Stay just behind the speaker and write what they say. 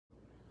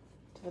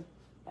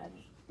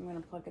I'm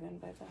gonna plug it in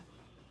by the,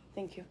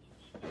 thank you.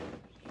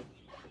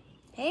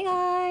 Hey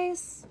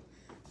guys.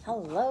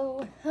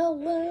 Hello,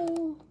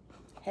 hello,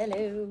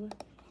 hello.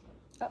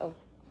 Uh-oh.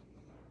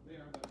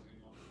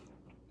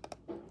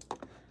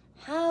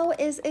 How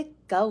is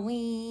it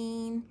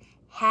going?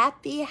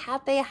 Happy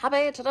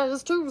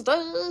today's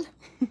Tuesday.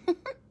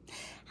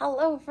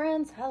 Hello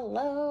friends,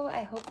 hello.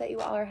 I hope that you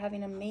all are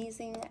having an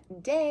amazing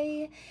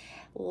day.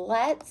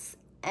 Let's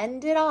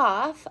end it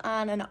off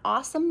on an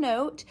awesome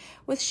note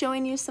with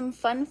showing you some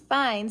fun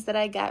finds that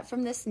I got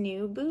from this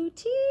new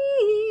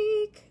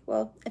boutique.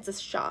 Well, it's a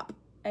shop.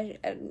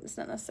 It's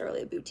not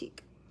necessarily a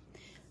boutique.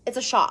 It's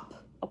a shop,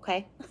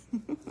 okay?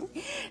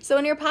 So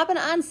when you're popping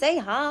on, say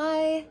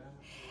hi.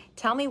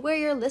 Tell me where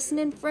you're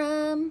listening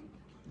from.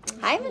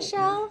 Hi,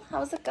 Michelle.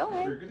 How's it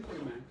going?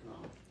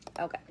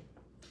 Okay.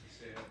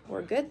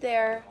 We're good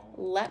there.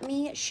 Let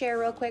me share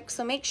real quick.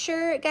 So make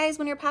sure, guys,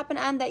 when you're popping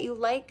on that you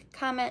like,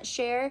 comment,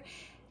 share.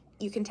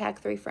 You can tag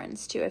 3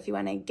 friends, too, if you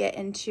want to get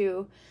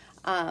into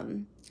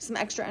some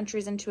extra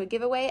entries into a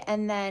giveaway.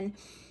 And then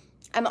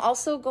I'm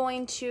also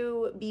going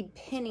to be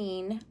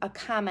pinning a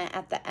comment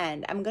at the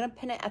end. I'm going to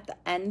pin it at the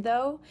end,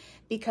 though,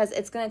 because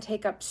it's going to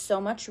take up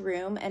so much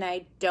room, and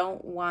I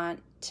don't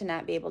want to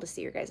not be able to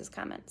see your guys'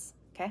 comments,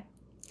 okay?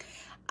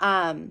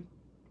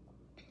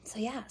 So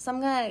yeah, so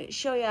I'm going to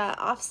show you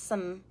off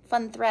some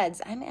fun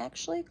threads. I'm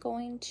actually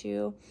going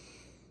to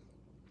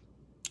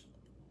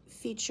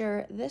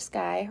feature this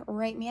guy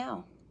right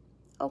meow,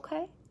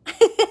 okay?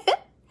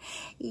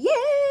 Yay!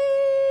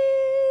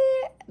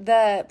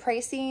 The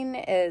pricing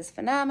is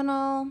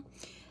phenomenal.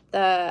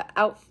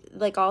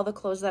 Like all the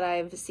clothes that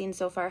I've seen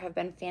so far have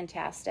been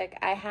fantastic.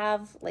 I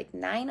have like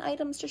 9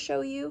 items to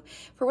show you.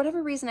 For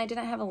whatever reason, I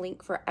didn't have a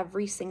link for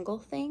every single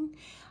thing.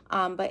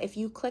 But if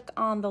you click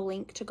on the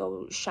link to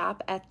go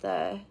shop at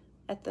the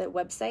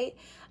website,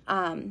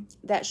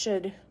 that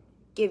should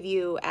give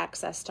you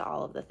access to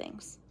all of the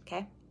things,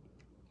 okay?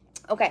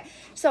 Okay,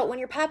 so when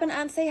you're popping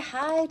on, say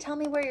hi. Tell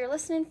me where you're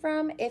listening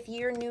from. If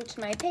you're new to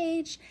my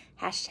page,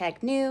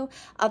 hashtag new.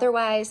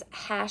 Otherwise,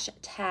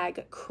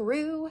 hashtag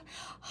crew.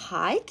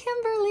 Hi,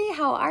 Kimberly.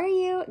 How are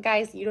you?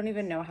 Guys, you don't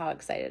even know how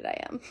excited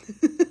I am.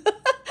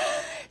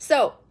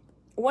 So,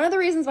 one of the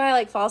reasons why I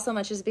like fall so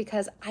much is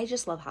because I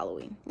just love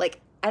Halloween.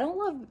 Like, I don't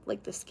love,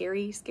 like, the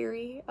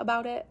scary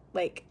about it.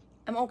 Like,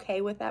 I'm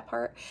okay with that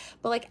part.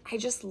 But, like, I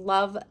just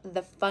love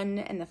the fun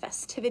and the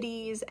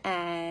festivities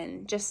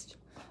and just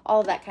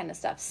all of that kind of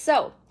stuff.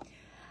 So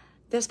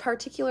this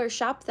particular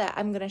shop that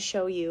I'm going to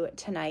show you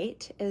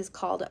tonight is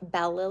called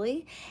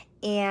Bellelily,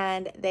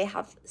 and they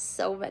have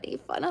so many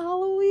fun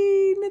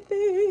Halloween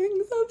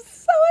things. I'm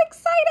so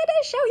excited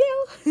to show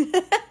you.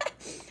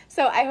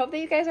 So I hope that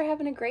you guys are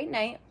having a great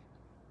night.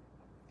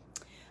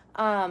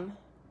 Let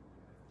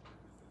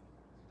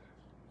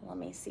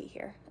me see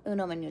here.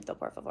 Uno minuto,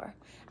 por favor.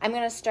 I'm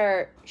going to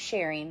start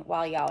sharing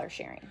while y'all are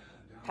sharing.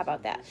 How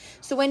about that?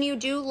 So when you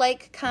do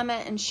like,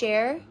 comment, and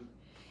share,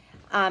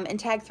 and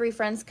tag 3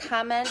 friends,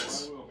 comment,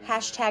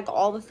 hashtag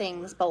all the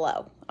things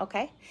below,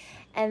 okay?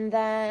 And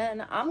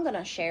then I'm going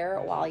to share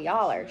while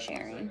y'all are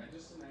sharing.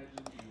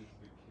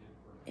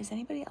 Is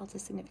anybody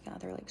else's significant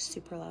other, like,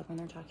 super loud when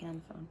they're talking on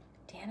the phone?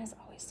 Dan is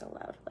always so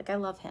loud. Like, I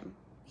love him.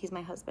 He's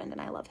my husband,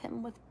 and I love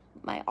him with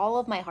all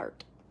of my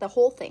heart. The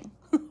whole thing,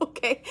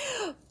 okay?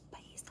 But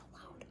he's so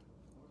loud.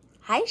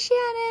 Hi,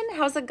 Shannon.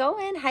 How's it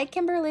going? Hi,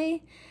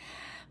 Kimberly.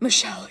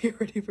 Michelle, you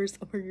ready for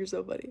summer? You're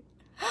so funny.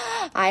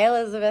 Hi,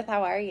 Elizabeth.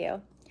 How are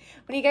you?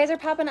 When you guys are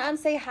popping on,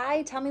 say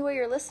hi. Tell me where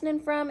you're listening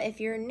from. If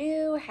you're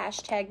new,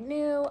 hashtag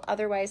new.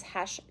 Otherwise,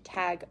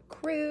 hashtag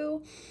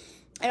crew.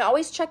 And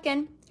always check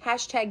in.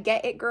 Hashtag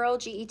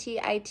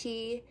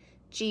getitgirl,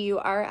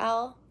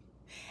 GETITGURL.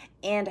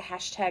 And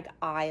hashtag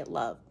I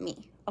love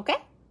me. Okay?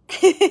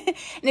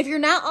 And if you're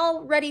not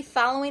already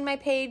following my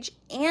page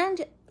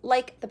and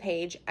like the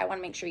page, I want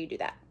to make sure you do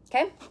that.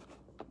 Okay?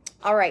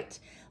 All right.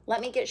 Let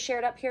me get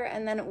shared up here,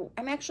 and then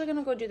I'm actually going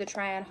to go do the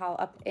try-on haul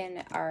up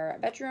in our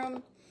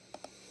bedroom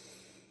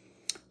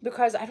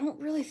because I don't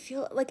really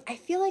feel like, I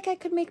feel like I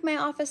could make my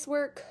office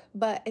work,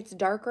 but it's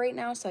dark right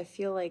now, so I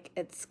feel like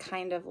it's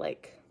kind of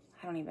like,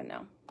 I don't even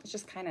know. It's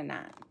just kind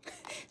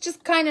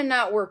of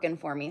not working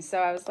for me. So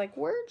I was like,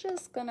 we're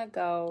just going to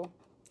go,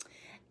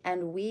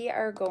 and we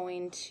are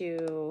going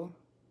to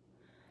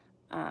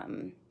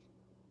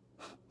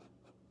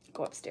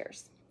go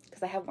upstairs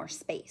because I have more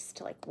space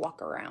to, like,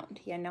 walk around,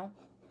 you know?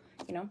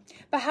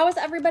 But how was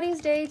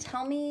everybody's day?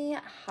 Tell me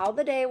how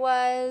the day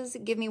was.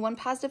 Give me one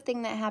positive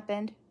thing that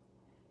happened.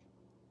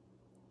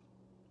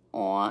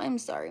 Oh, I'm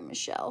sorry,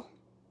 Michelle.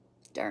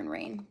 Darn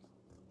rain.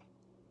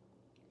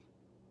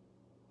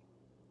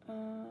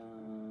 Why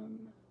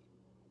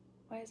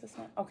is this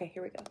not? Okay,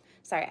 here we go.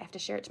 Sorry, I have to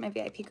share it to my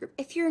VIP group.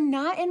 If you're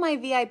not in my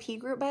VIP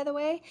group, by the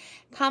way,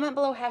 comment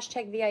below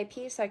hashtag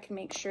VIP so I can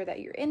make sure that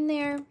you're in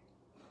there.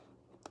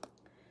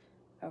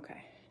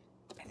 Okay,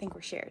 I think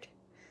we're shared.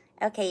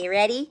 Okay, you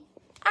ready?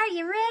 Are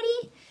you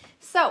ready?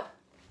 So,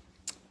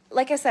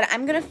 like I said,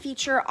 I'm going to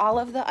feature all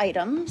of the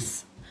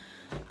items.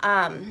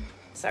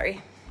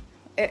 Sorry.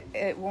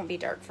 it won't be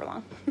dark for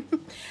long.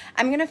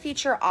 I'm going to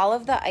feature all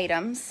of the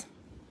items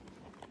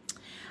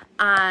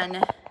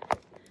on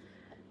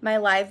my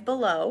live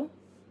below.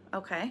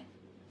 Okay.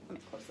 Let me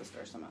close this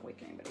door so I'm not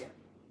waking anybody up.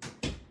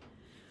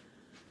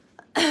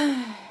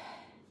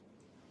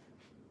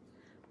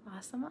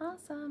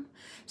 Awesome.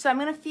 So I'm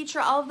going to feature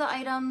all of the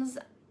items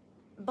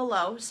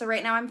below. So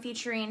right now I'm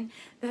featuring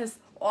this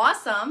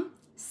awesome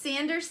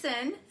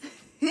Sanderson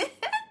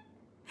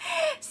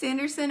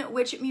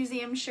Witch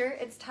Museum shirt.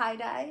 It's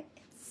tie-dye.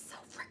 It's so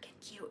freaking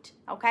cute.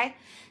 Okay.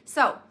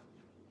 So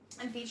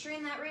I'm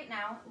featuring that right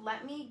now.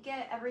 Let me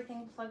get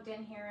everything plugged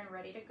in here and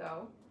ready to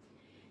go,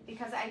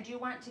 because I do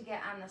want to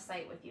get on the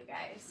site with you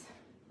guys.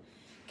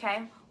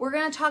 Okay, we're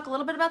going to talk a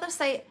little bit about the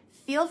site.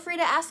 Feel free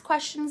to ask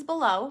questions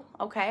below.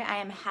 Okay, I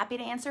am happy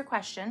to answer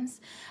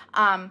questions.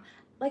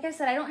 Like I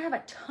said, I don't have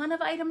a ton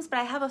of items, but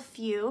I have a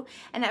few,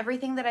 and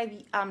everything that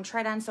I've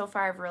tried on so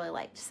far I've really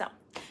liked. So,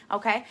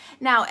 okay,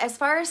 now as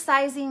far as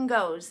sizing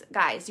goes,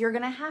 guys, you're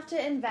going to have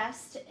to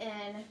invest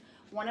in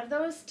one of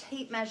those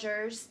tape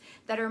measures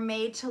that are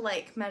made to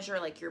like measure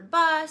like your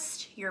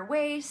bust, your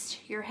waist,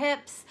 your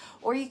hips,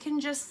 or you can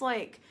just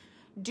like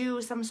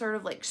do some sort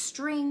of like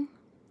string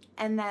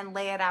and then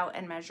lay it out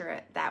and measure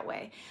it that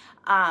way.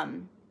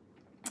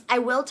 I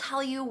will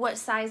tell you what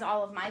size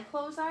all of my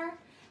clothes are,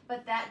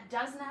 but that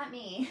does not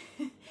mean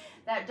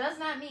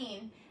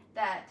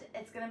that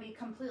it's going to be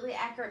completely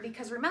accurate,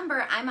 because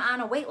remember, I'm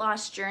on a weight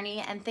loss journey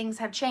and things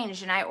have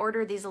changed, and I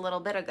ordered these a little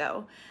bit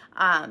ago.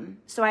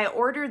 So I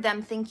ordered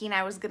them thinking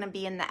I was going to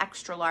be in the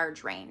extra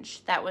large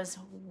range. That was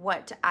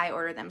what I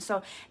ordered them.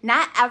 So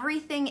not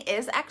everything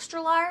is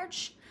extra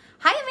large.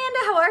 Hi Amanda,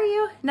 how are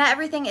you? Not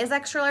everything is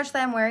extra large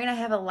that I'm wearing. I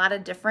have a lot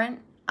of different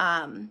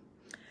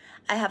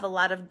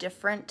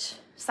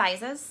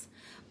sizes,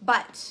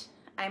 but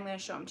I'm going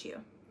to show them to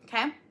you.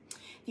 Okay?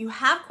 If you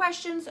have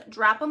questions,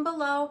 drop them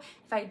below.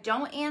 If I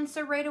don't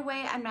answer right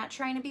away, I'm not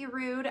trying to be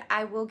rude.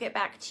 I will get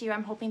back to you.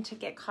 I'm hoping to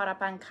get caught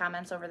up on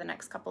comments over the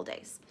next couple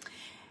days.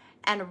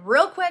 And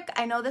real quick,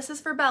 I know this is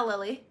for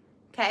Bellelily.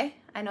 Okay?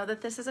 I know that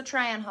this is a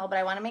try-on haul, but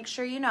I want to make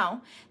sure you know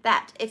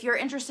that if you're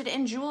interested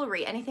in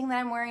jewelry, anything that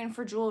I'm wearing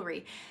for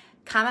jewelry,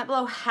 comment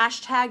below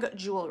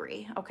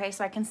 #jewelry, okay?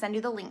 So I can send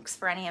you the links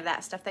for any of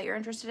that stuff that you're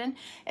interested in.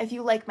 If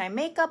you like my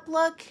makeup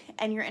look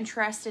and you're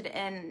interested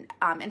in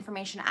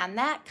information on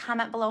that,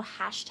 comment below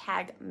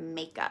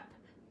 #makeup,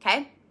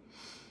 okay?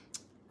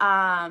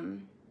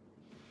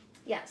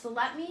 Yeah, so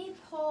let me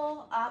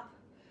pull up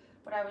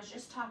what I was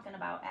just talking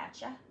about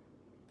at you,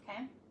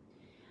 okay?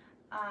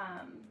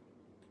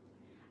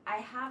 I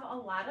have a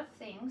lot of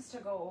things to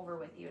go over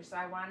with you, so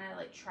I want to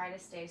like try to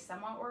stay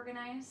somewhat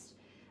organized,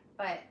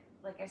 but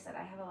like I said,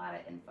 I have a lot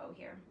of info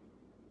here.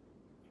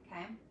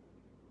 Okay.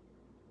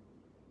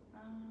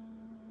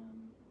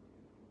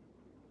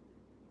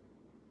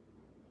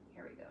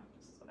 Here we go.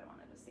 This is what I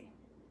wanted to see.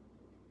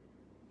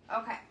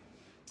 Okay.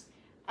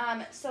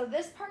 So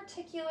this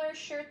particular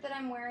shirt that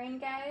I'm wearing,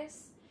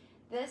 guys,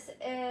 this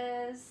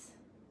is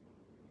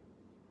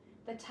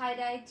the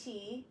tie-dye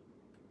tee.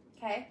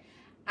 Okay.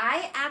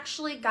 I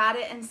actually got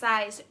it in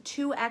size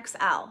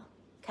 2XL.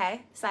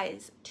 Okay.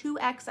 Size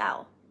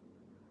 2XL.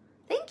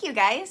 Thank you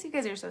guys. You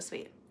guys are so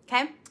sweet.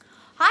 Okay.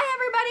 Hi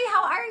everybody.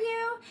 How are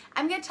you?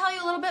 I'm going to tell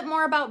you a little bit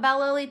more about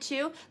Bellelily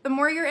too. The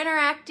more you're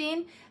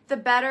interacting, the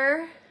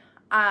better,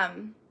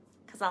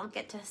 because I'll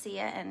get to see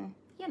it. And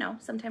you know,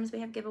 sometimes we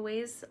have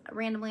giveaways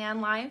randomly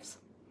on lives,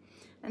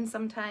 and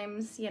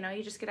sometimes, you know,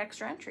 you just get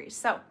extra entries.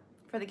 So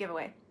for the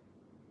giveaway.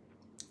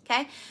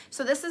 Okay.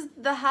 So this is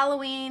the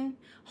Halloween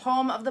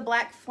Home of the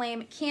Black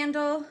Flame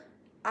candle.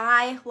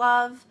 I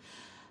love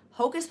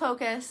Hocus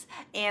Pocus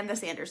and the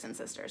Sanderson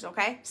sisters,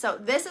 okay? So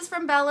this is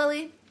from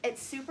Bellelily.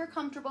 It's super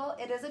comfortable.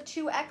 It is a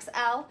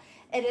 2XL.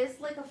 It is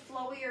like a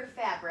flowier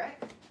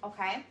fabric,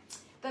 okay?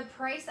 The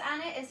price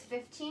on it is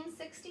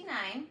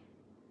 $15.69.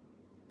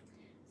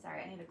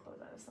 Sorry, I need to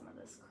close out of some of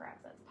this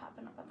crap that's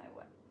popping up on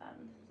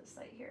the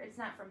site here. It's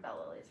not from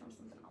Bellelily, it's from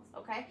something else,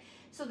 okay?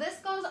 So this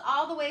goes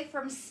all the way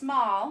from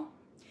small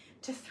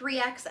to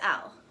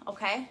 3XL,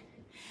 okay?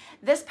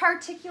 This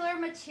particular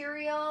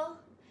material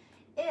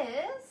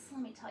is,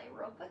 let me tell you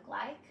real quick,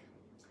 like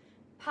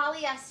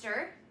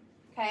polyester,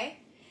 okay?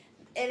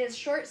 It is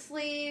short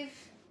sleeve.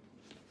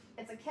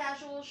 It's a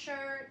casual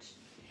shirt.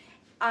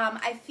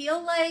 I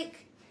feel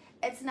like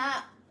it's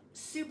not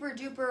super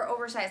duper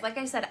oversized. Like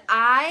I said,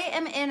 I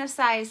am in a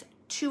size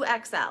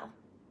 2XL,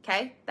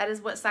 okay? That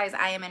is what size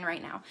I am in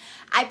right now.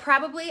 I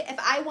probably, if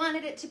I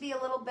wanted it to be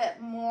a little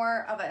bit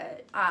more of a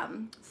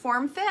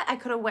form fit, I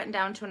could have went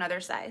down to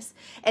another size.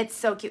 It's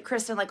so cute.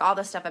 Kristen, like all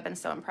this stuff I've been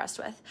so impressed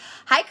with.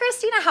 Hi,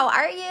 Christina. How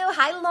are you?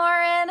 Hi,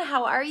 Lauren.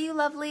 How are you,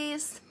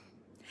 lovelies?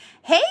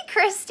 Hey,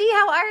 Christy.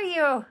 How are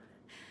you?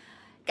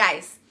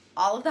 Guys,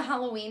 all of the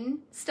Halloween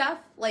stuff,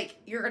 like,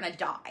 you're going to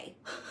die.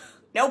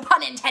 No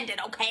pun intended,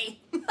 okay?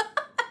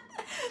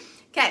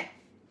 Okay.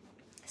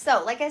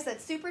 So, like I said,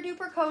 super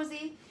duper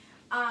cozy.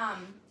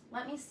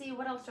 Let me see,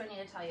 what else do I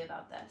need to tell you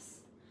about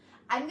this?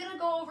 I'm going to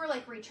go over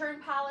like return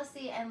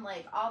policy and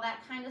like all that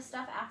kind of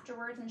stuff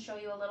afterwards and show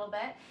you a little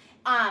bit.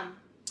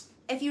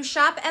 if you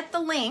shop at the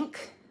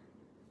link,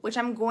 which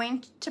I'm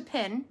going to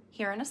pin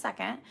here in a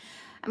second,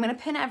 I'm going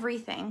to pin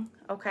everything,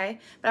 okay?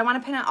 But I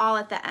want to pin it all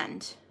at the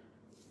end,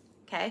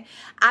 okay?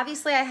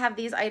 Obviously, I have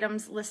these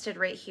items listed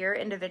right here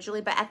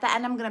individually, but at the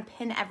end, I'm going to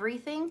pin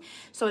everything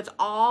so it's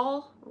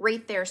all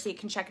right there so you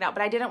can check it out.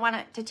 But I didn't want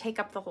it to take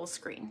up the whole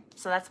screen,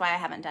 so that's why I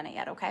haven't done it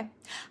yet, okay?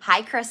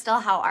 Hi, Crystal.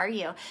 How are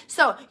you?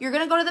 So you're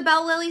going to go to the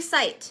Bellelily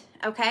site,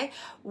 okay?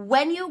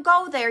 When you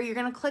go there, you're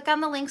going to click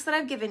on the links that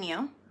I've given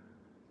you,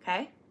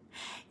 okay?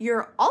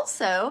 You're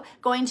also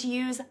going to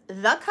use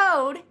the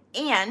code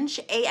ANG,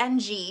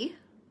 A-N-G,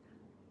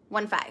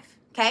 15,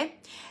 okay?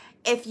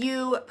 If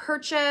you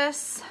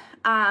purchase,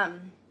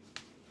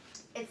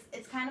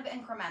 it's kind of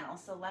incremental,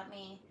 so let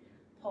me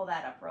pull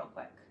that up real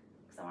quick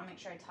because I want to make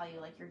sure I tell you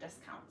like your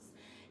discounts.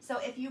 So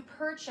if you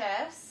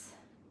purchase,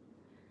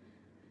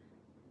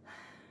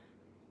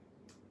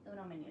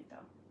 uno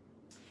minuto.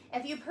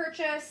 If you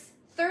purchase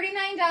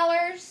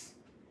 $39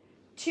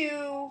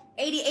 to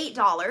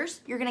 $88,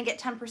 you're gonna get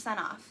 10%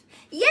 off.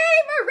 Yay,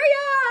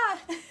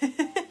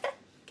 Maria!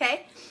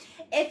 Okay.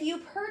 If you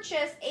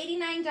purchase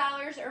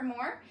 $89 or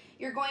more,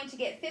 you're going to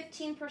get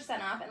 15%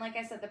 off. And like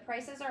I said, the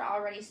prices are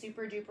already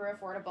super duper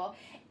affordable.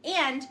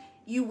 And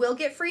you will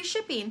get free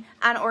shipping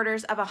on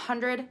orders of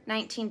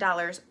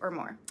 $119 or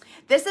more.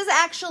 This is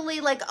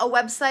actually like a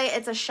website.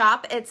 It's a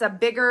shop. It's a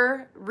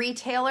bigger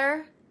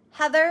retailer,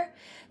 Heather.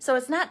 So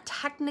it's not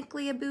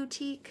technically a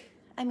boutique.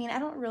 I mean, I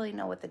don't really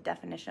know what the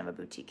definition of a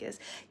boutique is.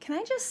 Can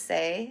I just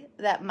say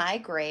that my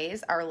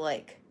grays are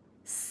like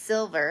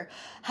silver?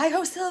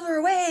 Hi-ho,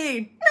 silver,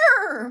 Wade!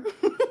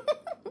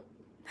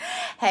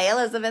 Hey,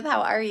 Elizabeth,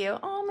 how are you?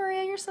 Oh,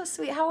 Maria, you're so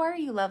sweet. How are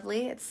you,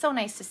 lovely? It's so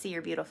nice to see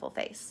your beautiful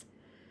face.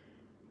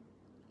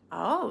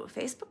 Oh,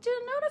 Facebook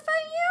didn't notify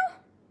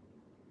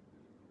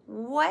you?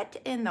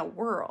 What in the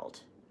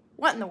world?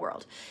 What in the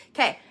world?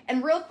 Okay,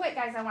 and real quick,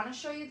 guys, I want to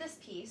show you this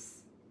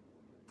piece.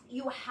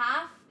 You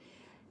have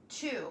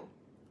to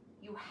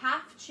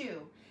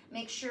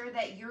make sure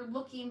that you're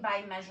looking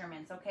by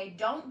measurements, okay?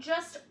 Don't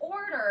just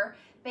order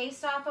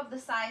based off of the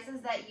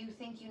sizes that you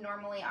think you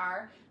normally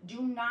are.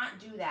 Do not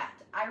do that.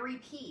 I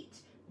repeat,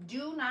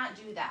 do not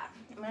do that.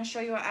 I'm gonna show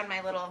you on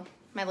my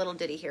little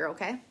ditty here,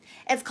 okay?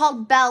 It's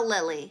called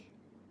Bellelily.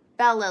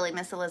 Bellelily,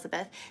 Miss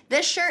Elizabeth.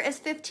 This shirt is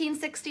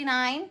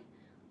 $15.69.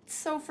 It's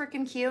so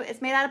freaking cute.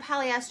 It's made out of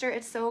polyester.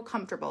 It's so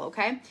comfortable,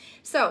 okay?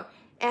 So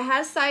it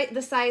has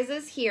the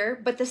sizes here,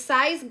 but the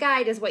size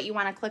guide is what you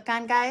want to click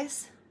on,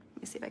 guys.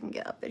 Let me see if I can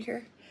get up in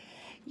here.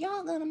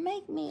 Y'all gonna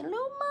make me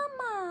lose my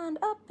mind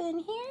up in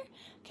here.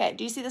 Okay,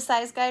 do you see the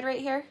size guide right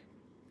here?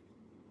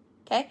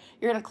 Okay,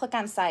 you're gonna click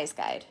on size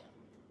guide.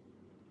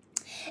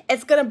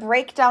 It's gonna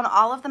break down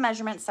all of the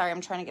measurements. Sorry,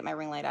 I'm trying to get my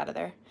ring light out of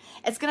there.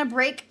 It's gonna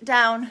break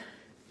down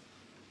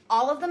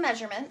all of the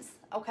measurements,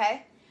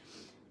 okay?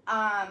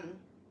 And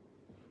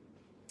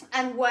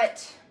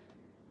what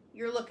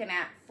you're looking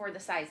at for the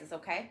sizes,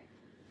 okay?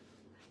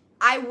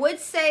 I would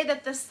say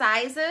that the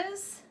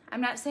sizes,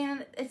 I'm not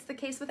saying it's the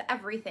case with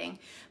everything,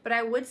 but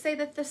I would say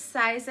that the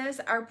sizes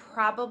are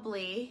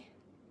probably,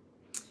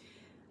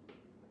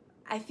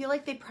 I feel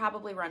like they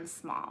probably run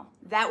small.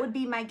 That would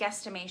be my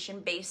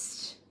guesstimation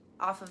based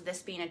off of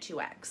this being a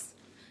 2X.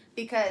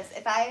 Because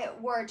if I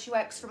wore a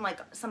 2X from like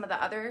some of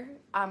the other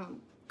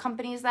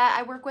companies that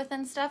I work with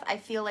and stuff, I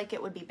feel like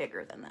it would be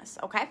bigger than this,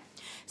 okay?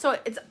 So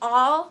it's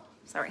all,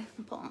 sorry,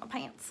 I'm pulling my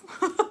pants.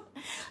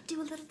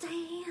 Do a little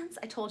dance.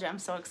 I told you I'm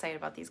so excited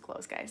about these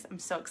clothes, guys. I'm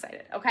so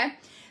excited, okay?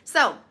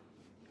 So,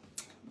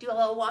 do a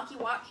little walkie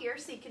walk here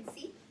so you can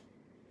see,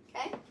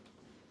 okay?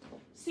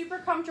 Super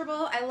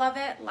comfortable. I love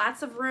it.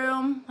 Lots of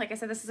room. Like I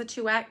said, this is a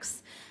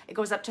 2X. It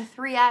goes up to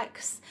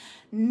 3X.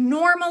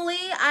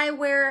 Normally, I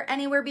wear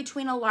anywhere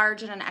between a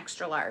large and an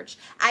extra large.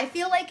 I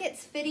feel like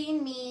it's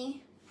fitting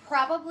me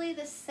probably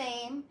the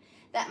same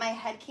that my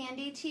head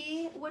candy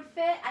tee would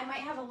fit. I might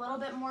have a little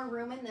bit more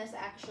room in this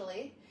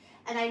actually.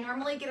 And I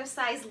normally get a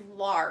size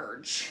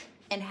large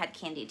in head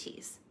candy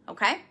tees,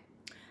 okay? I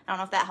don't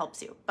know if that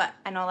helps you, but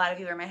I know a lot of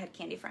you are my head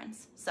candy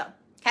friends. So,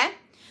 okay?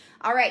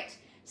 All right.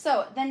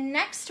 So the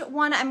next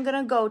one I'm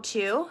gonna go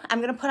to, I'm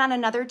gonna put on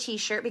another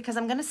t-shirt because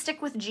I'm gonna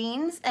stick with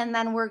jeans and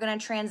then we're gonna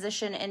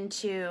transition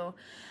into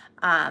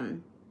a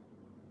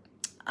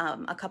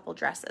couple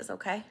dresses,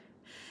 okay?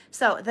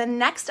 So the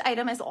next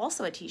item is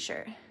also a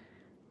t-shirt.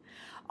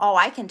 Oh,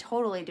 I can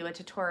totally do a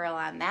tutorial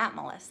on that,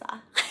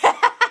 Melissa.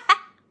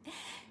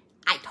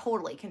 I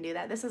totally can do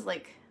that. This is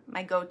like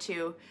my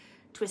go-to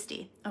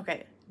twisty.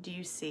 Okay, do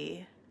you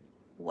see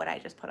what I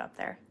just put up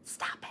there?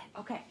 Stop it.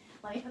 Okay,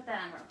 let me put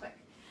that on real quick.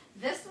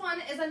 This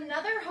one is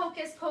another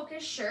Hocus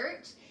Pocus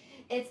shirt.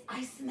 It's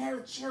I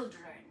Smell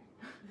Children.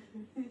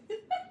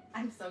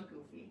 I'm so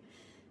goofy.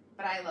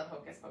 But I love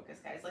Hocus Pocus,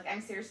 guys. Like,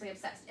 I'm seriously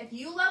obsessed. If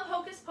you love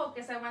Hocus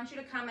Pocus, I want you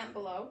to comment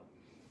below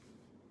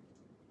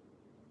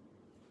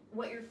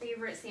what your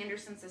favorite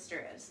Sanderson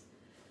sister is.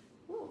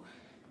 Ooh.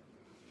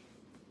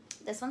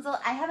 This one's,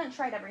 I haven't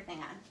tried everything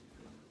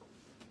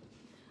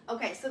on.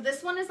 Okay, so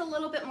this one is a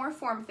little bit more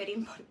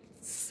form-fitting, but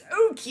it's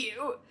so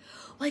cute.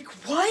 Like,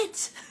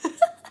 what?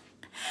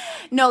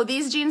 No,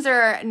 these jeans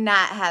are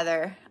not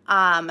Heather.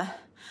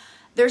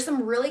 There's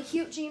some really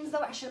cute jeans though.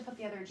 I should have put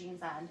the other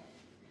jeans on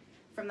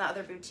from the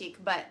other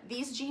boutique, but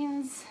these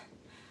jeans,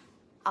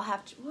 I'll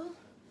have to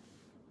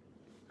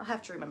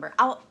remember.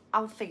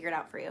 I'll figure it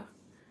out for you.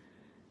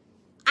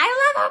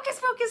 I love Hocus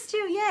Pocus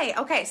too, yay.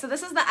 Okay, so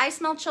this is the I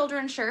Smell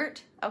Children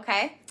shirt,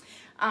 okay?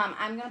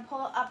 I'm gonna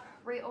pull it up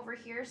right over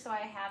here so I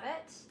have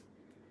it.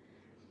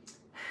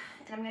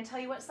 And I'm gonna tell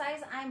you what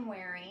size I'm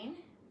wearing.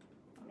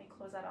 Let me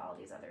close out all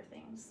these other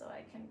things so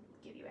I can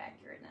give you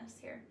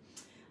accurateness here.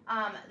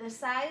 The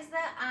size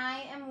that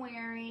I am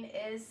wearing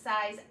is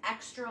size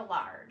extra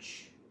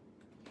large,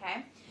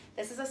 okay?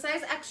 This is a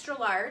size extra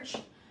large.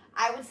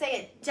 I would say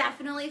it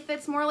definitely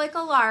fits more like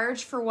a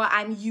large for what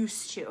I'm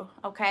used to,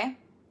 okay?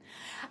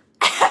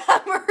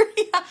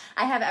 Maria,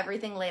 I have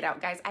everything laid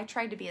out, guys. I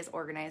tried to be as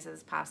organized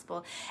as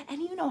possible,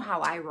 and you know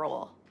how I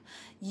roll.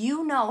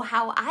 You know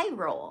how I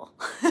roll,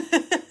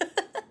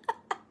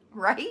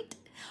 right?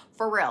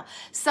 For real.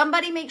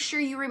 Somebody make sure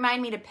you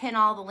remind me to pin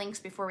all the links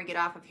before we get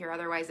off of here.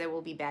 Otherwise, there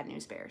will be bad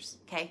news bears,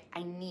 okay?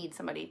 I need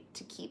somebody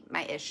to keep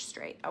my ish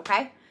straight,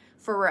 okay?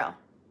 For real.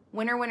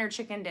 Winner, winner,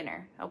 chicken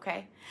dinner,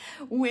 okay?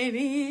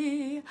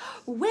 Winnie,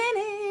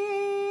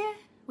 Winnie.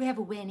 We have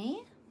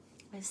Winnie,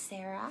 we have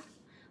Sarah,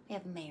 we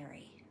have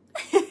Mary.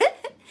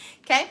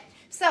 Okay,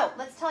 so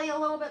let's tell you a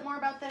little bit more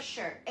about this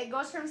shirt. It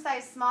goes from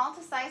size small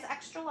to size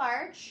extra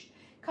large.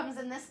 Comes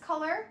in this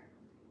color,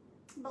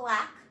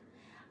 black.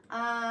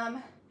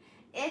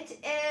 It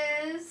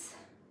is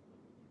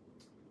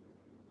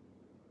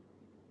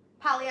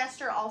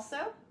polyester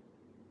also.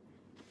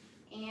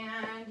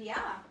 And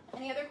yeah,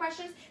 any other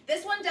questions?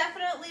 This one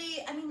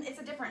definitely, I mean, it's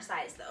a different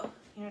size though.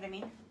 You know what I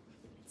mean?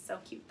 It's so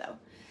cute though.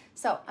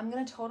 So I'm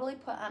gonna totally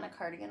put on a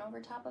cardigan over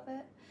top of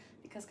it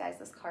because guys,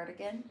 this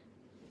cardigan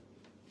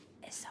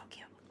is so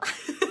cute.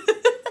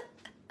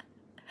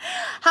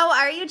 How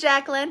are you,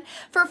 Jacqueline?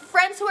 For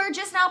friends who are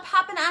just now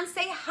popping on,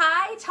 say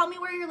hi. Tell me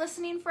where you're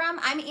listening from.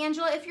 I'm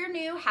Angela if you're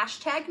new,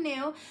 hashtag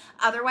new,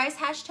 otherwise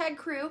hashtag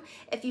crew.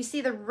 If you see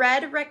the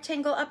red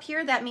rectangle up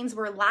here, that means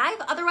we're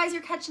live. Otherwise,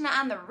 you're catching it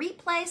on the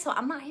replay, so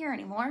I'm not here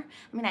anymore.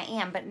 I mean, I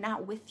am, but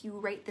not with you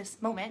right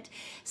this moment.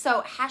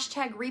 So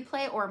hashtag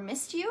replay or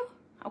missed you,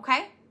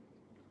 okay?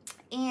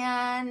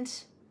 And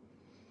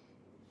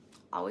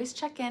always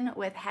check in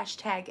with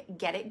hashtag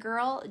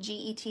GetItGirl,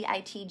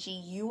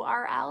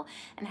 GETITGURL,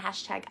 and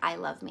hashtag I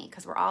love me,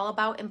 because we're all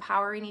about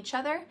empowering each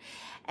other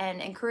and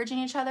encouraging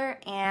each other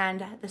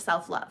and the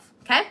self-love,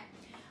 okay?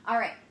 All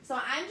right, so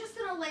I'm just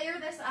gonna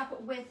layer this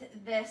up with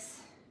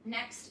this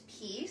next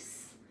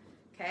piece,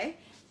 okay?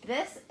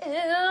 This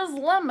is,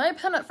 let me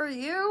pin it for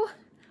you.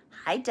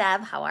 Hi,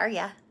 Deb, how are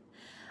ya?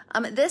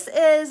 This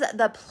is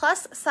the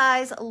plus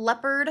size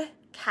leopard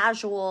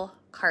casual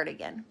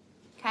cardigan,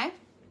 okay?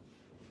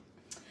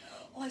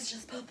 Let's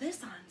just put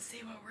this on, see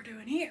what we're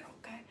doing here,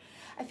 okay?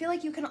 I feel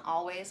like you can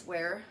always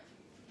wear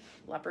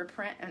leopard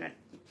print and it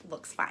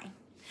looks fine.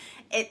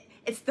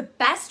 It's the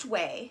best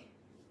way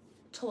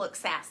to look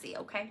sassy,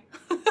 okay?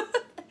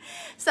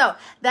 So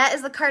that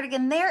is the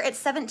cardigan there.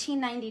 It's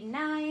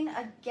 $17.99.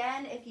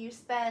 Again, if you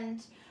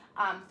spend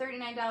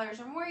 $39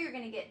 or more, you're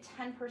gonna get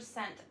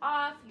 10%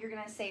 off. You're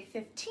gonna save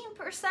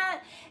 15%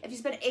 if you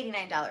spend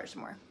 $89 or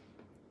more.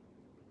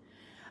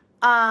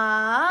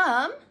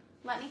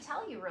 Let me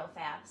tell you real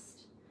fast.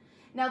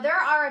 Now, there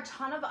are a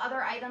ton of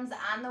other items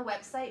on the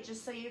website,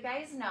 just so you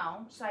guys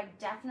know, so I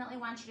definitely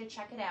want you to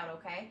check it out,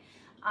 okay?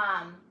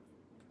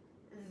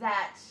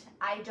 That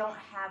I don't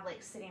have,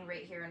 like, sitting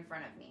right here in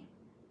front of me.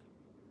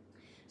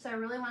 So I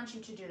really want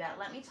you to do that.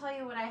 Let me tell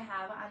you what I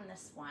have on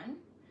this one.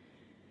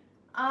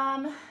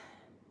 I'm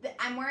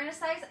wearing a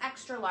size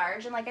extra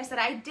large, and like I said,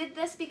 I did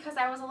this because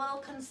I was a little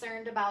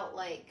concerned about,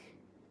 like,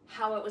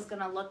 how it was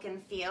going to look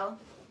and feel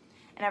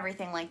and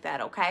everything like that,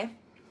 okay?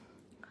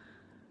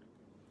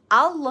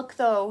 I'll look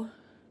though,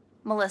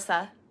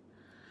 Melissa.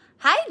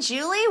 Hi,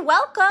 Julie.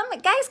 Welcome.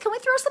 Guys, can we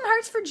throw some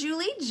hearts for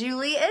Julie?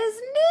 Julie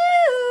is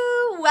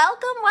new.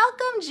 Welcome,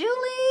 welcome,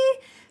 Julie.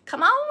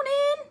 Come on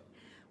in.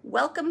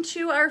 Welcome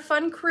to our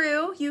fun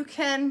crew. You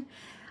can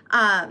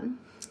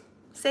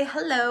say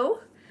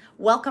hello.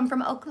 Welcome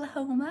from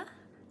Oklahoma.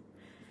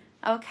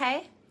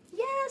 Okay.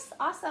 Yes,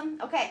 awesome.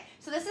 Okay,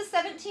 so this is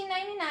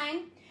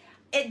 $17.99.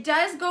 It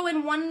does go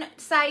in one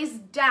size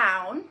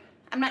down.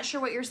 I'm not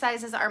sure what your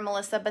sizes are,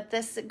 Melissa, but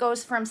this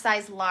goes from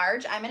size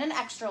large. I'm in an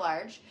extra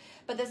large,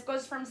 but this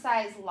goes from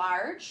size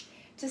large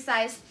to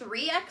size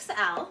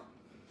 3XL,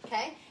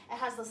 okay? It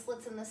has the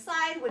slits in the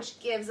side, which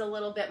gives a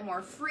little bit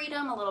more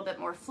freedom, a little bit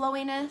more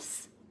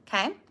flowiness,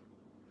 okay?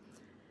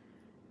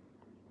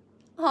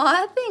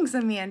 Aw, thanks,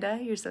 Amanda.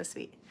 You're so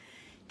sweet.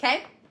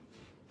 Okay,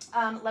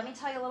 let me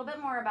tell you a little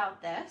bit more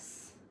about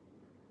this.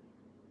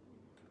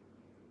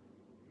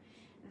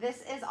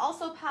 This is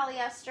also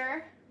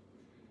polyester.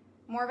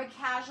 More of a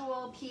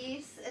casual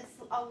piece. It's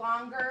a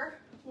longer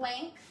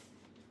length.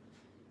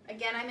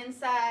 Again, I'm in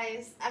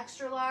size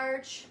extra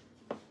large.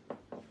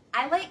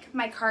 I like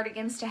my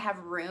cardigans to have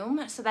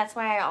room, so that's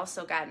why I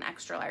also got an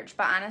extra large.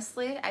 But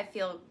honestly, I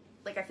feel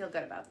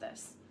good about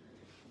this.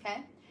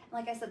 Okay?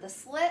 Like I said, the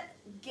slit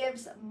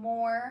gives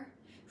more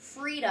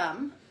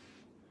freedom,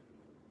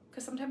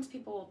 because sometimes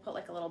people will put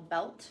like a little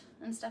belt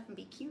and stuff and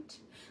be cute.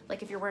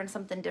 Like if you're wearing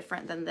something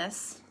different than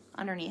this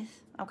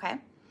underneath, okay?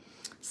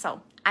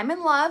 So I'm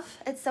in love.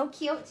 It's so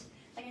cute.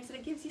 Like I said,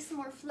 it gives you some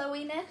more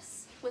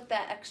flowiness with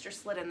that extra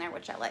slit in there,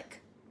 which I like,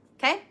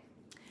 okay?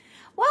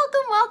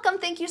 Welcome, welcome.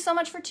 Thank you so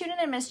much for tuning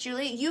in, Miss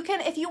Julie. You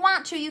can, if you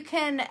want to, you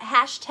can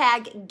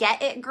hashtag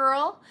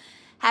 #GetItGirl.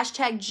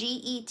 Hashtag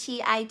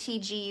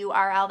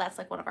GETITGURL. That's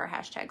like one of our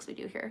hashtags we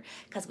do here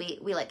because we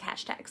like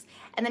hashtags.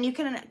 And then you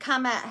can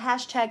comment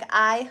hashtag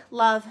I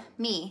love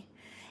me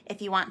if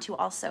you want to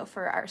also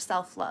for our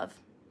self-love.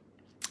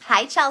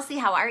 Hi, Chelsea.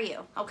 How are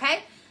you?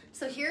 Okay.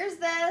 So here's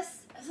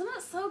this. Isn't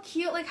it so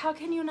cute? Like, how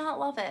can you not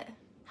love it?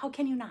 How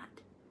can you not?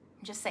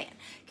 I'm just saying.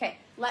 Okay.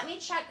 Let me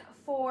check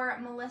for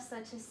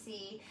Melissa to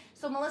see.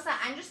 So Melissa,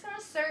 I'm just going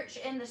to search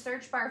in the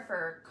search bar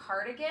for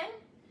cardigan.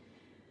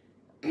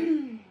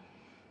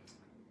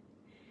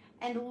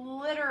 And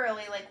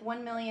literally like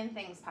 1 million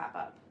things pop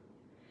up.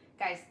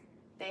 Guys,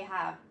 they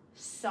have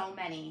so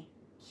many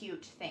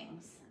cute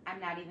things.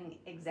 I'm not even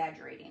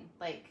exaggerating.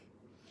 Like,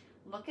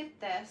 look at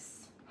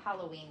this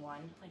Halloween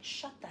one. Like,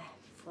 shut the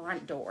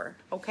front door,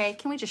 okay?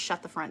 Can we just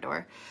shut the front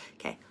door?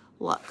 Okay,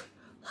 look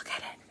at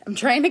it. I'm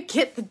trying to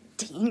get the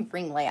dang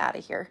ring light out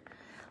of here.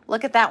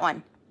 Look at that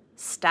one.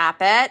 Stop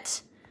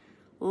it.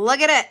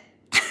 Look at it.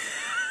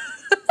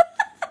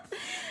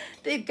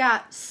 They've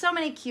got so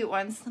many cute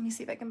ones. Let me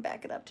see if I can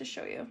back it up to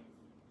show you.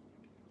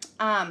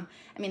 I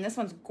mean, this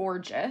one's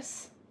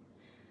gorgeous.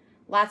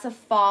 Lots of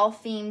fall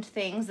themed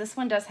things. This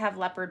one does have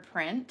leopard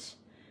print.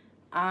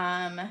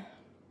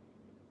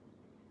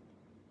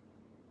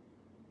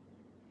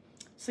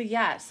 So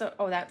yeah,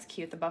 oh, that's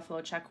cute. The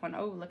buffalo check one.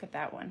 Oh, look at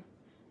that one.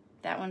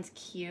 That one's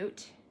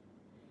cute.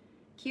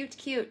 Cute,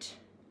 cute.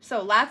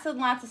 So lots and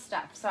lots of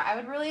stuff. So I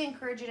would really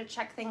encourage you to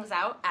check things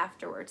out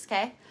afterwards,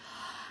 okay?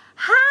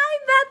 Hi,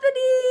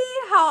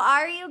 Bethany. How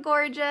are you,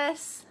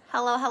 gorgeous?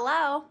 Hello,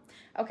 hello.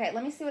 Okay,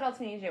 let me see what else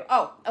we need to do.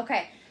 Oh,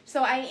 okay.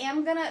 So I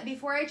am gonna,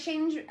 before I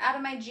change out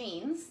of my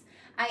jeans,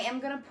 I am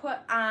gonna put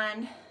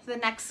on the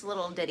next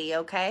little ditty,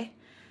 okay?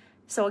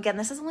 So again,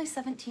 this is only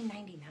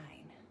 $17.99.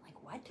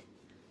 Like what?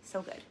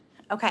 So good.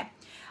 Okay.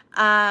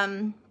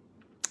 The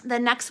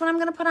next one I'm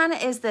gonna put on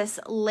is this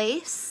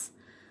lace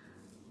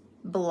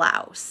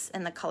blouse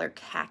in the color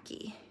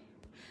khaki.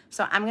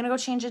 So I'm gonna go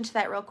change into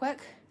that real quick.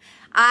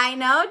 I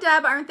know,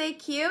 Deb, aren't they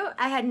cute?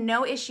 I had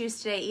no issues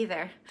today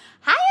either.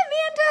 Hi,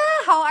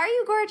 Amanda. How are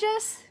you,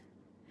 gorgeous?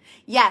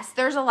 Yes,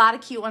 there's a lot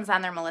of cute ones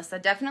on there, Melissa.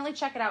 Definitely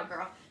check it out,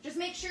 girl. Just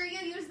make sure you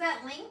use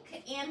that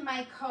link and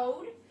my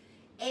code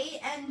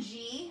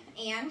ANG15,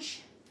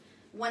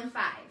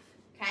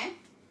 okay?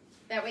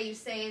 That way you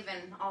save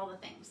and all the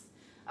things.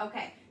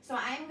 Okay, so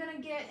I'm going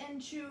to get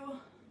into,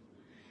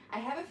 I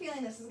have a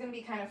feeling this is going to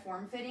be kind of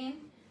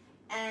form-fitting,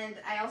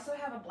 and I also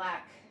have a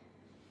black,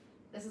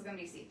 this is going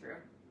to be see-through.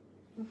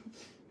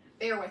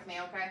 Bear with me,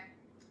 okay?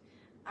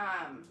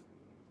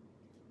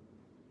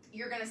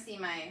 You're gonna see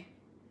my,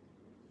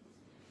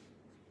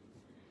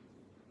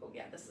 oh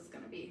yeah, this is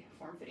gonna be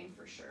form-fitting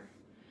for sure.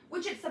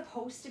 Which it's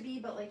supposed to be,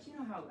 but like, you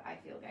know how I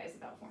feel, guys,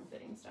 about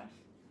form-fitting stuff.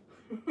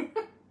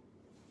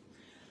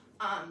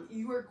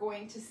 You are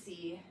going to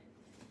see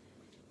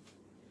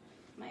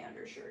my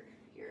undershirt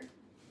here.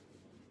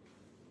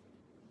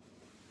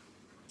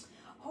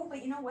 Oh,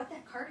 but you know what?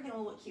 That cardigan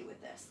will look cute with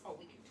this. Oh,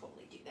 we can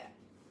totally do that.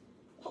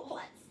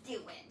 Let's do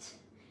it.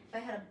 If I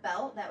had a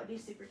belt, that would be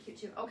super cute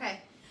too.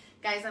 Okay,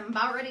 guys, I'm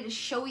about ready to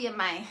show you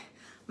my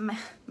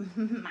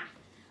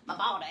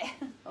body.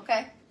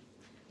 Okay?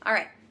 All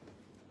right.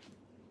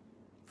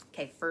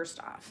 Okay, first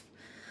off,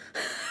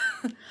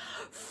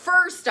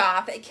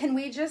 can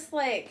we just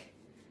like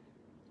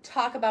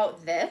talk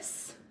about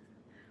this?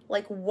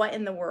 Like, what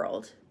in the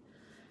world?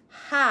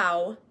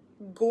 How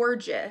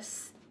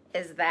gorgeous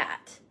is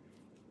that?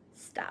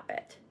 Stop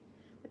it.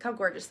 Look how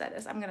gorgeous that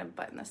is. I'm gonna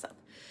button this up.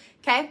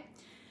 Okay,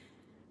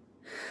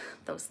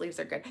 those sleeves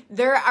are good.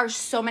 There are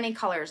so many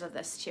colors of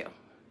this too.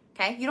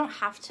 Okay, you don't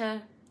have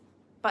to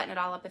button it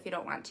all up if you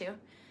don't want to.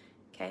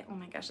 Okay, oh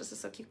my gosh, this is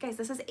so cute. Guys,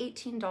 this is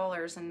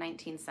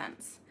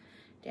 $18.19.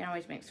 Dan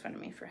always makes fun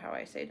of me for how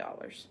I say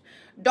dollars.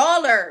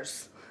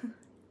 Dollars!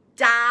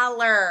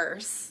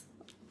 Dollars!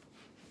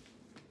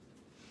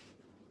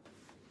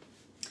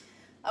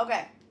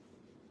 Okay,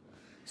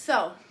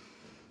 so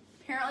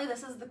apparently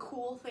this is the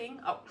cool thing.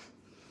 Oh.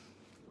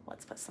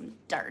 Let's put some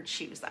darn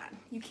shoes on.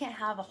 You can't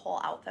have a whole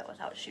outfit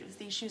without shoes.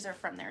 These shoes are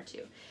from there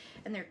too.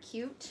 And they're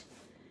cute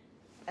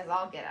as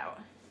all get out.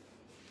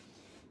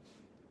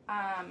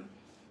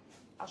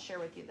 I'll share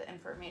with you the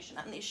information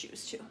on these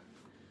shoes too.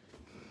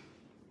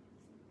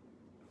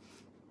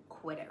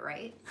 Quit it,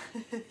 right?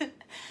 Quit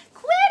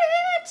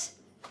it!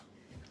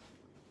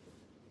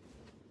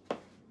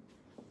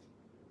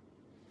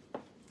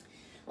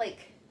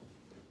 Like,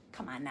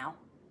 come on now.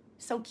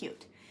 So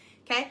cute.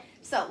 Okay,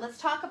 so let's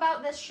talk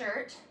about this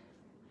shirt.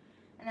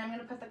 And I'm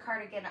going to put the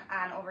cardigan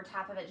on over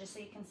top of it just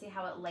so you can see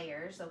how it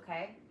layers,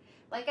 okay?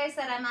 Like I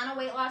said, I'm on a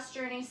weight loss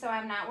journey, so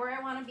I'm not where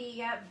I want to be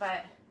yet,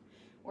 but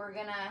we're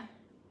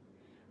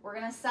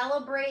gonna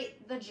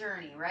celebrate the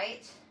journey,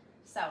 right?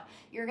 So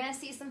you're gonna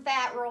see some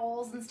fat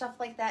rolls and stuff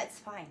like that. It's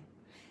fine.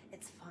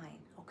 It's fine,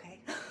 okay?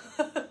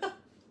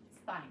 It's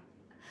fine.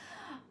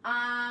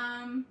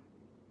 Come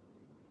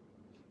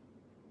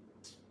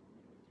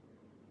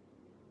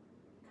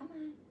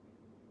on.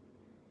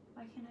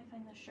 Why can't I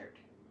find the shirt?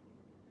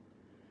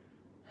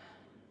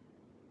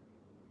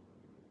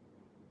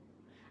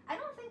 I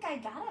don't think I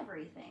got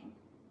everything.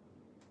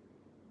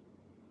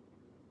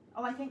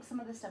 Oh, I think some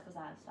of this stuff was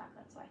out of stock,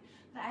 that's why.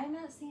 But I'm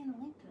not seeing a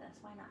link to this.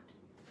 Why not?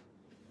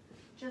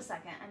 Just a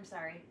second, I'm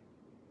sorry.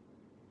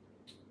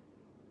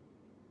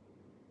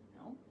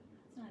 No,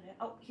 that's not it.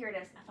 Oh, here it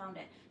is. I found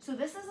it. So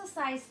this is a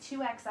size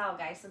 2XL,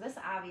 guys. So this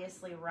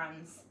obviously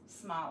runs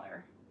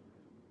smaller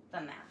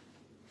than that.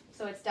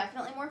 So it's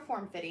definitely more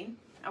form-fitting,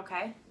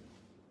 okay?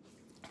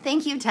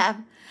 Thank you, Deb.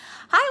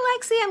 Hi,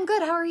 Lexi. I'm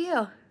good. How are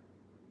you?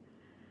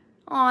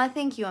 Aw,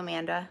 thank you,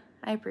 Amanda.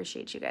 I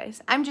appreciate you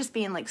guys. I'm just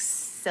being like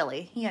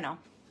silly, you know.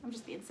 I'm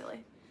just being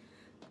silly.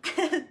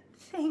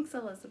 Thanks,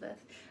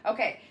 Elizabeth.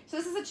 Okay, so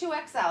this is a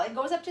 2XL. It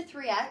goes up to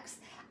 3X.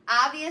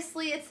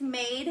 Obviously, it's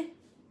made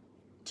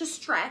to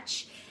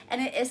stretch,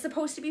 and it is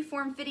supposed to be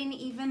form-fitting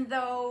even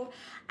though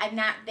I'm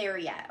not there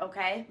yet,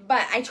 okay?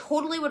 But I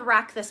totally would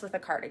rock this with a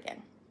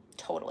cardigan.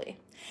 Totally.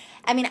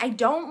 I mean, I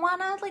don't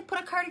want to like put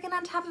a cardigan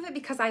on top of it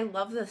because I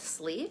love the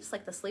sleeves.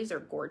 Like the sleeves are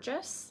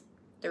gorgeous.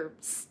 They're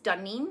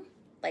stunning.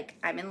 Like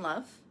I'm in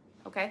love.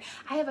 Okay.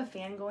 I have a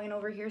fan going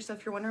over here. So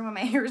if you're wondering why my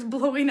hair is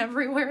blowing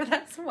everywhere,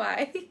 that's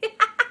why.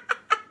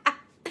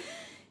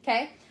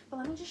 Okay. But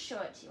let me just show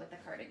it to you with the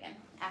cardigan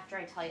after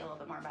I tell you a little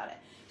bit more about it.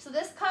 So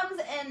this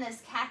comes in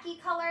this khaki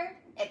color.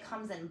 It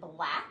comes in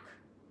black.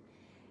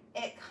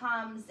 It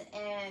comes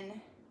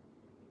in,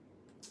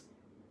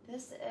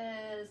 this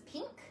is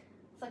pink.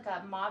 It's like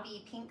a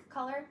mauvey pink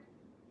color,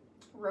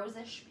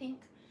 rosish pink.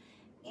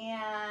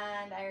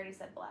 And I already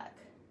said black.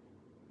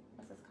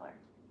 What's this color?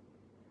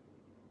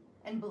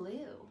 And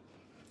blue.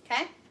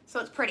 Okay? So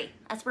it's pretty.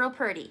 That's real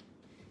pretty.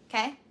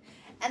 Okay?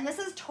 And this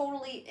is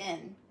totally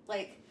in.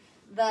 Like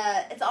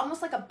it's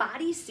almost like a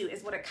bodysuit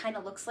is what it kind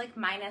of looks like,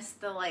 minus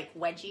the like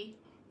wedgie,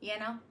 you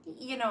know?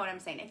 You know what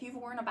I'm saying. If you've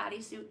worn a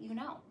bodysuit, you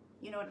know.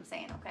 You know what I'm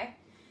saying, okay?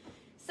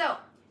 So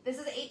this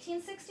is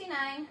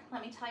 $18.69.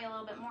 Let me tell you a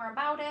little bit more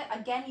about it.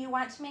 Again, you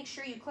want to make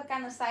sure you click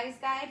on the size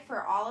guide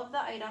for all of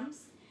the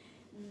items.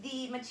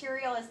 The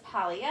material is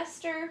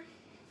polyester.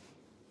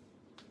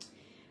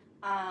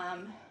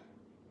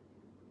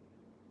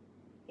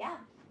 Yeah,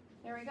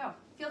 there we go.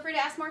 Feel free to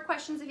ask more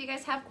questions if you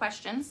guys have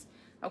questions,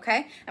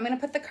 okay? I'm going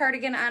to put the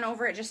cardigan on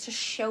over it just to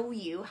show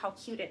you how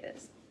cute it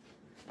is,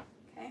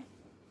 okay?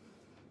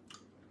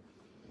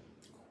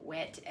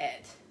 Quit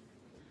it.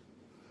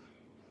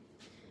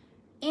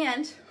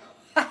 And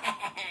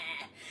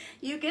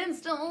you can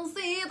still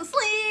see the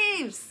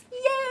sleeves.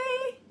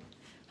 Yay!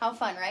 How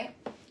fun, right?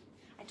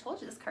 I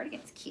told you this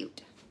cardigan's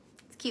cute.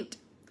 It's cute.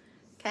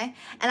 Okay?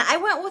 And I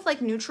went with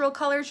like neutral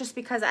colors just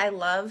because I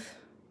love,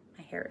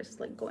 my hair is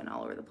like going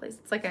all over the place.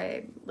 It's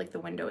like the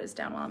window is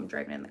down while I'm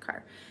driving in the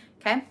car.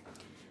 Okay?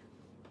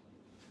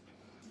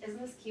 Isn't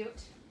this cute?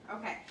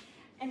 Okay.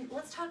 And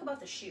let's talk about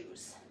the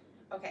shoes.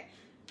 Okay.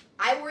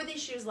 I wore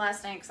these shoes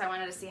last night because I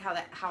wanted to see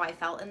how I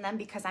felt in them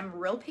because I'm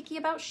real picky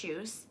about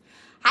shoes.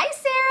 Hi,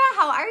 Sarah.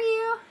 How are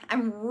you?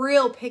 I'm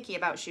real picky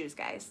about shoes,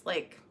 guys.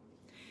 Like,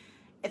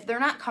 if they're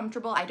not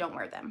comfortable, I don't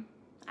wear them.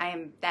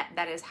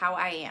 That is how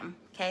I am,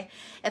 okay?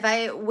 If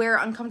I wear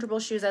uncomfortable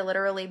shoes, I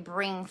literally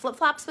bring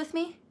flip-flops with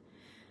me.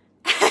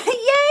 Yay,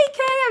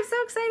 Kay, I'm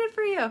so excited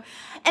for you.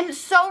 And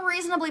so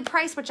reasonably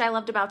priced, which I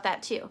loved about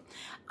that too.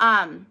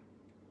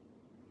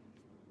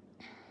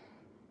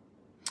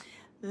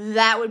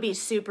 That would be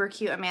super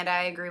cute, Amanda.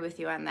 I agree with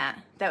you on that.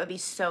 That would be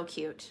so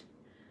cute.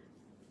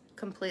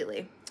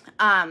 Completely.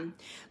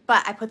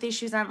 But I put these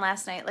shoes on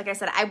last night. Like I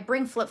said, I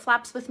bring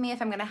flip-flops with me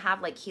if I'm going to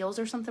have like heels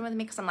or something with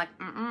me because I'm like,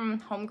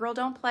 homegirl,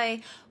 don't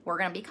play. We're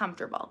going to be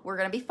comfortable. We're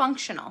going to be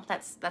functional.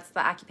 That's the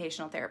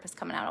occupational therapist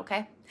coming out,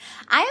 okay?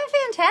 I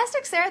am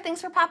fantastic, Sarah.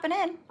 Thanks for popping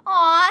in.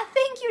 Aw,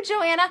 thank you,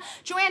 Joanna.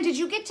 Joanne, did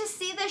you get to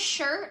see this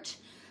shirt?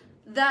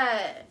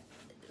 The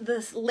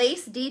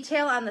lace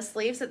detail on the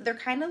sleeves, they're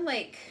kind of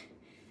like,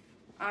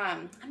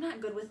 I'm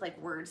not good with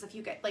like words. If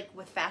you get like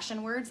with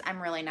fashion words,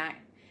 I'm really not.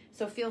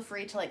 So feel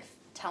free to like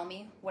tell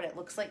me what it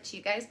looks like to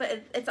you guys.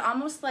 But it's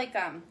almost like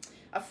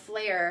a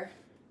flare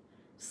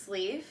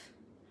sleeve.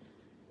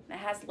 It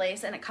has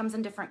lace and it comes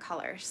in different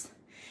colors.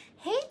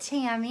 Hey,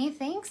 Tammy.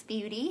 Thanks,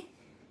 beauty.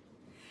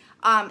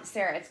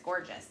 Sarah, it's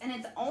gorgeous. And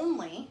it's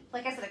only,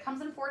 like I said, it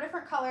comes in 4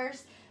 different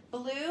colors.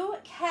 Blue,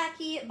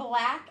 khaki,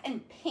 black,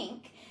 and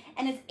pink.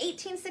 And it's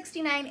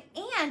 $18.69.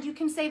 And you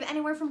can save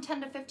anywhere from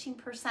 10 to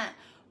 15%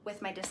 with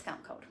my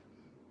discount code.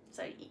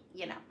 So,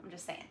 you know, I'm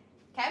just saying.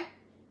 Okay?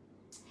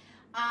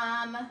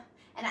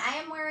 And I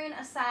am wearing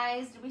a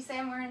size, did we say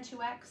I'm wearing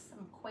 2X?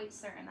 I'm quite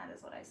certain that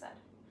is what I said.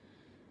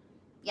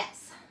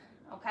 Yes.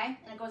 Okay?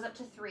 And it goes up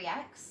to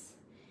 3X.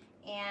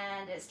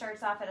 And it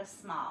starts off at a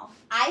small.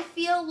 I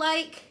feel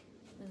like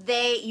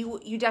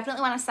you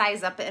definitely want to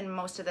size up in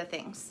most of the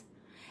things.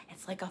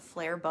 It's like a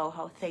flare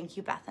boho. Thank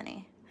you,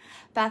 Bethany.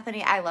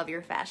 Bethany, I love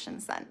your fashion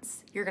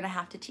sense. You're going to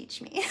have to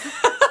teach me.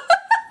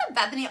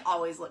 Bethany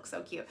always looks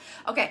so cute.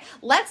 Okay,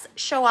 let's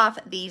show off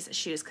these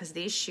shoes because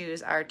these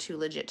shoes are too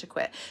legit to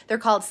quit. They're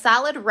called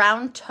solid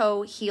round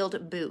toe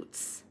heeled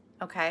boots.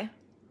 Okay.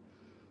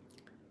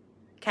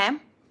 Okay.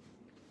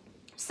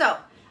 So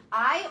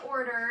I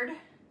ordered,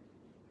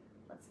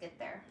 let's get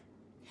there.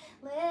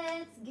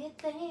 Let's get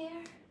there.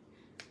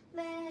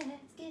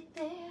 Let's get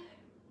there.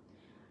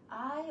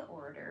 I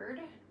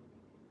ordered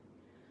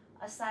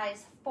a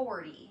size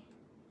 40,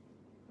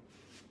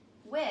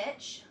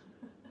 which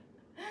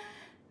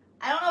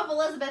I don't know if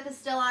Elizabeth is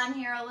still on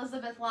here,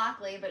 Elizabeth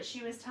Lockley, but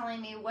she was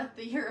telling me what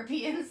the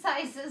European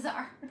sizes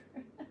are.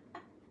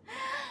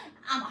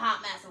 I'm a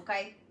hot mess,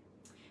 okay?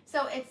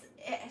 So it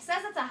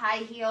says it's a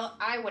high heel.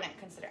 I wouldn't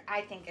consider,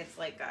 I think it's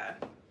like a,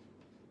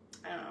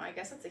 I don't know, I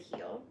guess it's a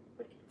heel.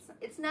 But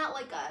it's not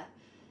like a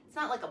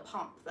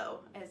pump though.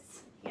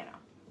 It's, you know,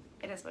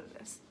 it is what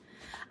it is.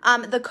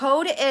 The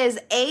code is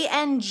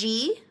ANG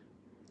 15.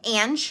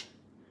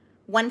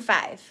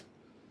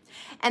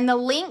 And the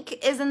link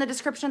is in the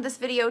description of this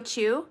video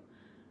too.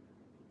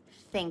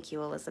 Thank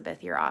you,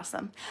 Elizabeth. You're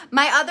awesome.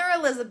 My other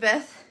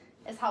Elizabeth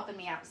is helping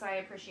me out, so I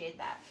appreciate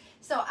that.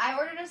 So I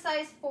ordered a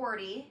size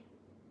 40.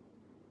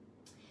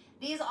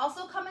 These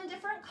also come in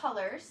different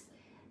colors.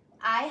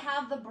 I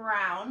have the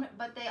brown,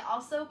 but they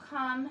also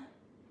come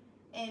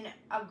in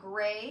a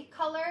gray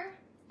color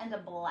and a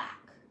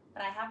black.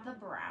 But I have the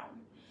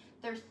brown.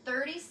 They're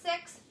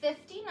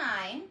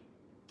 $36.59.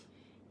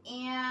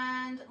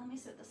 And let me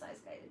see what the size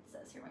guide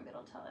says here. Maybe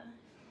it'll tell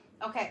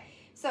it. Okay,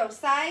 so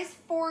size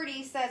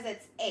 40 says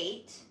it's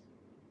 8,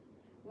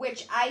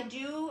 which I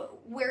do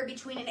wear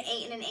between an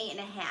 8 and an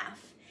 8.5.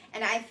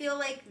 And I feel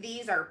like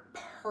these are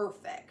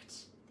perfect.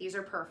 These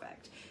are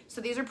perfect.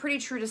 So these are pretty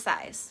true to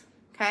size,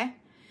 okay?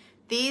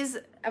 These,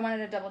 I wanted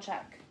to double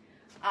check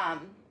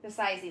the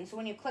sizing. So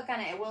when you click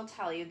on it, it will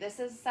tell you this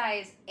is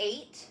size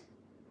 8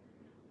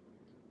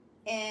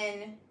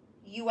 in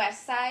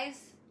US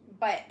size,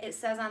 but it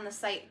says on the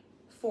site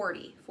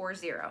 40,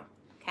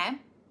 okay?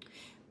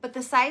 But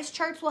the size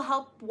charts will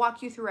help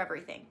walk you through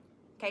everything,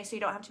 okay? So you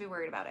don't have to be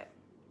worried about it,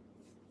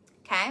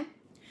 okay?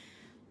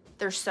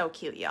 They're so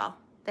cute, y'all.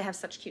 They have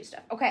such cute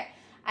stuff. Okay,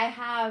 I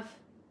have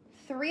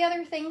 3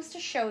 other things to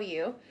show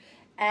you,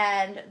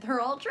 and they're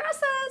all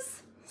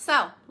dresses.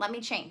 So let me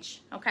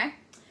change, okay?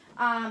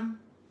 I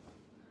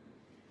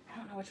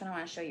don't know which one I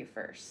want to show you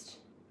first.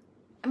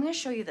 I'm going to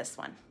show you this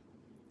one.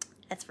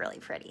 It's really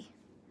pretty.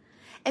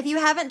 If you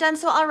haven't done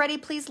so already,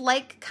 please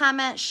like,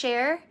 comment,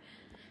 share.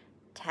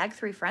 Tag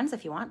 3 friends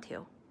if you want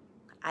to.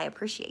 I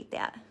appreciate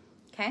that.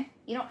 Okay?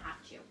 You don't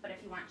have to, but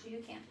if you want to,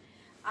 you can.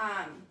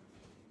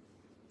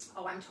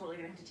 Oh, I'm totally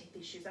going to have to take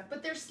these shoes off.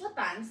 But they're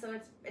slip-on, so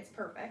it's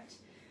perfect.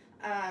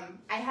 I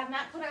have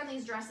not put on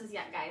these dresses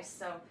yet, guys,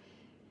 so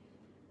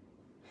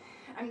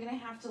I'm going to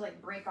have to,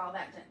 like, break all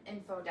that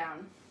info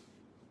down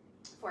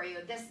for you.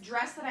 This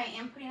dress that I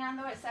am putting on,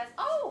 though, it says,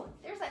 oh,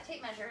 there's that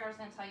tape measure I was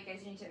going to tell you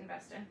guys you need to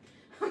invest in.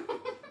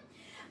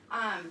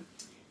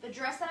 The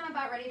dress that I'm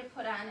about ready to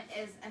put on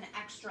is an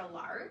extra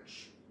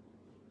large.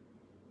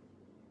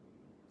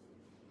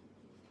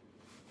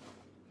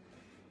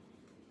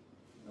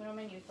 Uno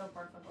minuto,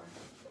 por favor.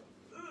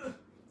 Ugh.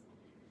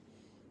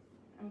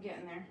 I'm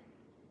getting there.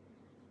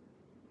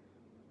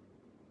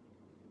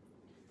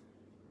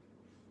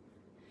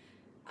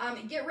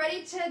 Get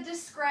ready to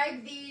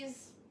describe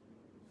these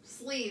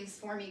sleeves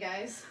for me,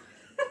 guys.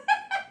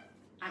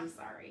 I'm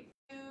sorry.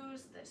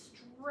 Use this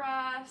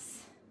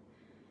dress.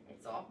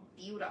 It's all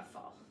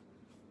beautiful.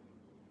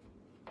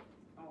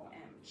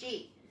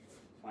 OMG.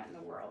 What in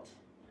the world?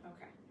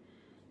 Okay.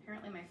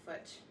 Apparently my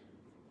foot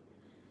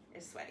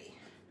is sweaty.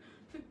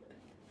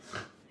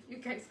 You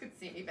guys could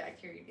see me back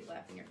here. You'd be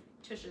laughing your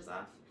tushes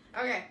off.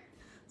 Okay.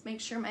 Let's make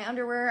sure my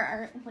underwear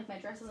aren't, like my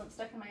dress isn't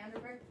stuck in my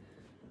underwear.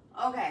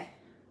 Okay.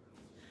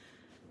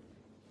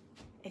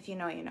 If you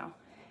know, you know.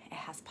 It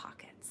has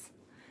pockets.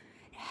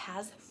 It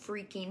has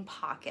freaking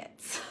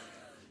pockets.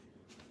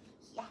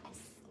 Yes.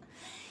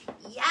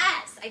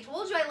 Yes, I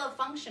told you I love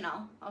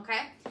functional,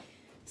 okay?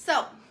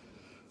 So,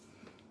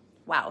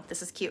 wow,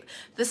 this is cute.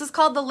 This is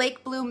called the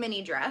Lake Blue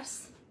Mini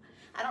Dress.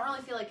 I don't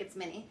really feel like it's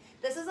mini.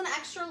 This is an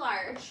extra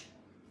large.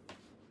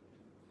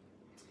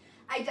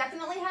 I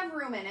definitely have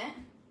room in it.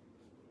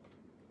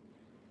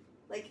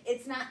 Like,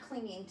 it's not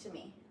clinging to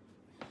me.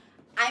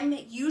 I'm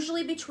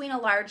usually between a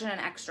large and an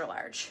extra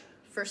large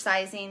for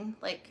sizing,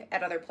 like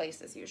at other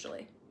places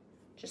usually,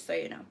 just so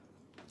you know,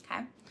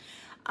 okay?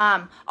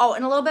 Oh,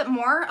 and a little bit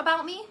more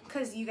about me,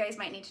 because you guys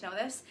might need to know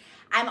this.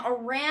 I'm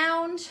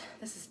around,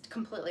 this is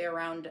completely a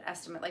round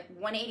estimate, like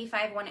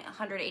 185,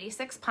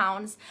 186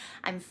 pounds.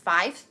 I'm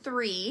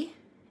 5'3"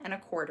 and a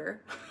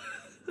quarter.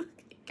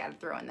 Gotta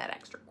throw in that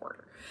extra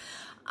quarter.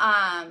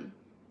 I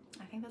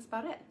think that's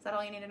about it. Is that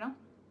all you need to know?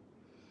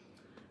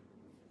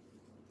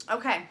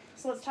 Okay,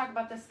 so let's talk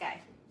about this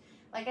guy.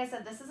 Like I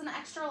said, this is an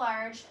extra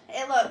large.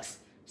 It looks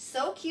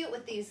so cute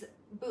with these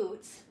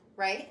boots,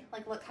 right?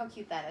 Like, look how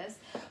cute that is.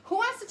 Who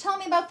wants to tell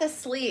me about this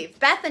sleeve?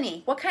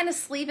 Bethany, what kind of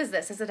sleeve is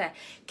this? Is it a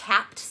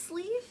capped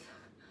sleeve?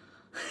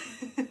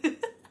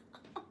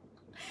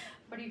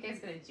 What are you guys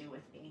gonna do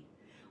with me?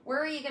 Where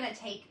are you gonna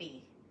take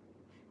me?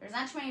 There's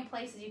not too many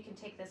places you can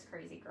take this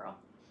crazy girl.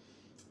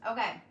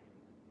 Okay.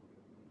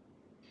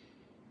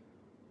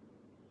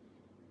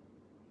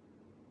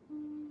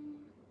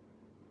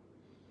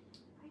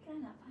 Why can I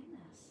not find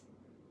this?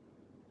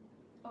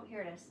 Oh,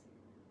 here it is.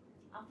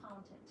 I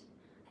found it.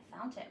 I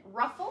found it.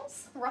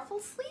 Ruffles? Ruffle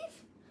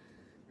sleeve?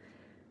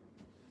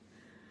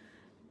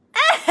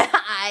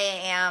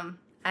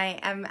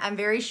 I'm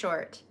very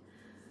short.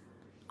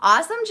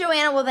 Awesome,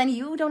 Joanna. Well, then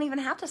you don't even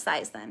have to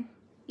size then.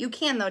 You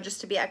can, though,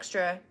 just to be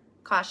extra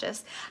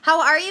cautious.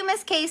 How are you,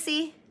 Miss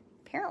Casey?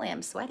 Apparently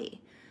I'm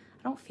sweaty.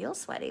 I don't feel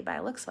sweaty, but I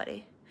look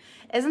sweaty.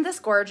 Isn't this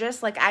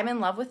gorgeous? Like, I'm in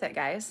love with it,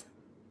 guys.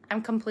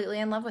 I'm completely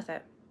in love with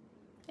it.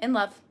 In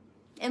love.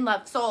 In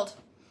love. Sold.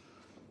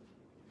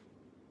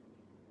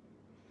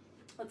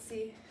 Let's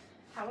see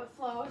how it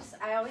flows.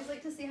 I always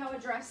like to see how a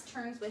dress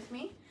turns with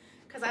me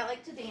because I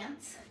like to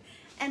dance.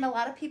 And a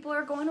lot of people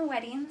are going to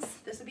weddings.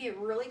 This would be a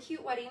really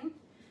cute wedding,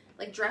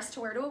 like dress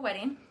to wear to a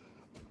wedding.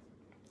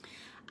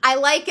 I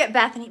like it,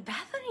 Bethany.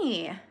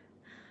 Bethany,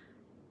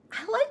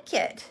 I like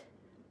it.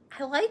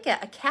 I like it.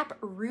 A cap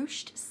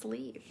ruched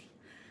sleeve.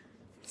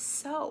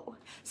 So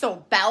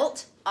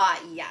belt,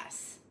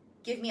 yes.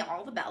 Give me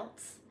all the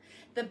belts.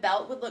 The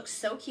belt would look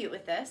so cute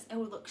with this. It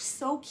would look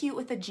so cute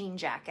with a jean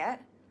jacket.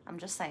 I'm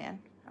just saying.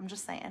 I'm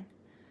just saying.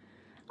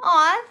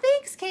 Aw,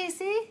 thanks,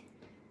 Casey.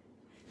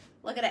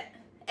 Look at it.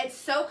 It's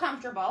so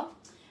comfortable.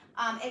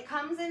 It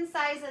comes in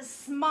sizes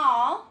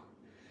small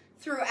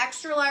through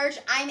extra large.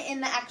 I'm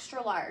in the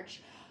extra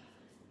large.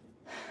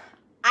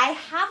 I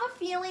have a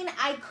feeling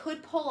I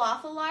could pull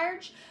off a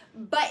large,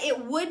 but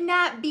it would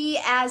not be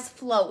as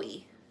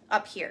flowy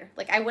up here.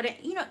 Like, I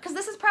wouldn't, you know, because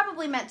this is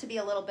probably meant to be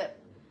a little bit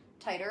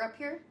tighter up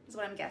here, is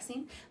what I'm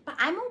guessing. But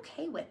I'm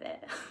okay with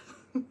it.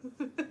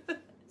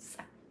 So,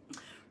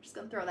 I'm just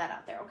going to throw that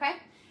out there, okay?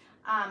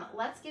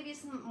 Let's give you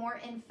some more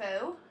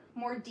info,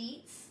 more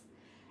deets.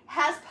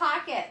 Has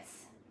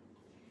pockets.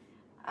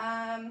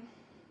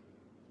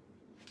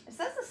 It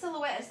says the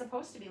silhouette is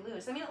supposed to be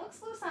loose. I mean, it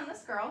looks loose on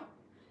this girl.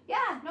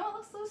 Yeah, no, it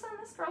looks loose on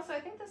this girl, so I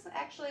think this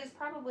actually is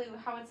probably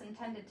how it's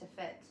intended to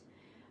fit.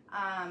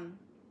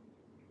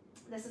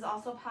 This is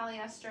also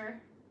polyester.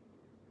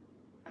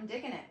 I'm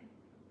digging it.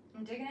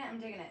 I'm digging it. I'm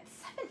digging it.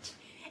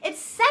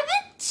 It's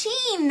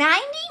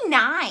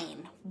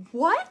 $17.99.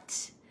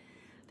 What?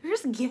 They're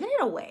just giving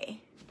it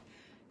away.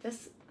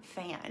 This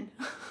fan.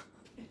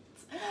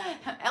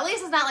 At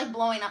least it's not like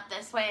blowing up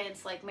this way.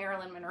 It's like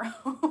Marilyn Monroe.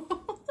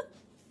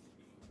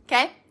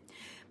 Okay?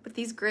 But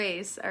these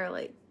grays are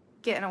like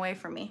getting away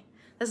from me.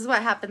 This is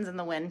what happens in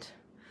the wind.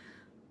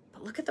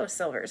 But look at those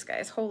silvers,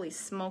 guys. Holy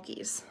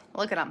smokies.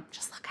 Look at them.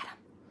 Just look at them.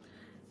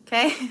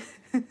 Okay?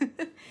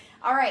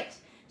 All right.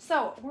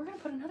 So we're going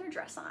to put another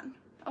dress on.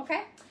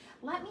 Okay?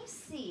 Let me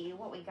see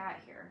what we got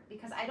here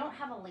because I don't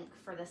have a link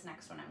for this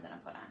next one I'm going to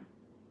put on.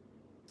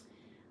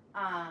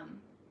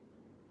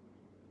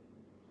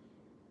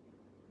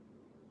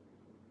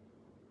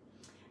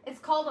 It's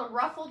called a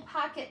ruffled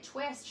pocket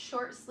twist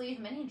short sleeve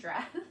mini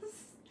dress.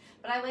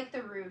 But I like the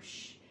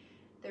ruche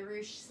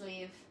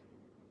sleeve.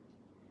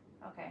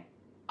 Okay.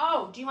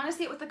 Oh, do you want to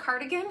see it with the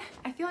cardigan?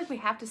 I feel like we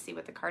have to see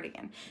with the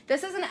cardigan.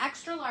 This is an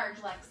extra large,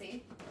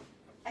 Lexi.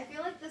 I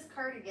feel like this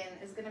cardigan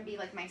is going to be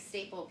like my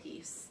staple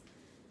piece.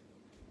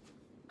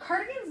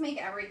 Cardigans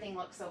make everything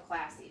look so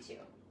classy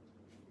too.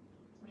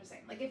 I'm just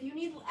saying, like if you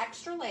need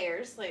extra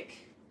layers, like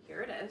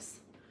here it is.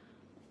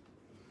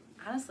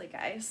 Honestly,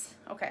 guys.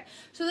 Okay,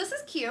 so this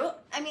is cute.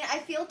 I mean, I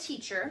feel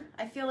teacher.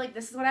 I feel like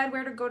this is what I'd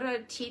wear to go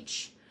to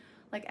teach.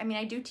 Like, I mean,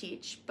 I do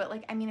teach, but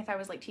like, I mean, if I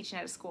was like teaching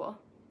at a school.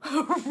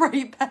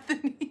 Right,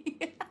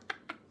 Bethany?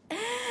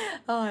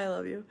 Oh, I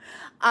love you.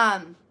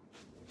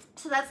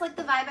 So that's like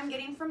the vibe I'm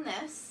getting from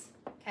this,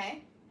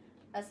 okay?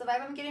 That's the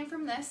vibe I'm getting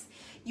from this.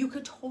 You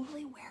could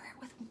totally wear it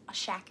with a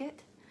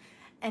shacket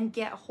and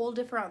get a whole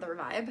different other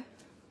vibe.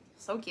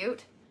 So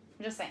cute.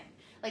 I'm just saying.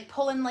 Like,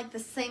 pull in like the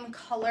same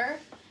color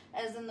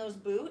as in those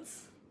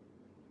boots.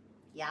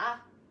 Yeah.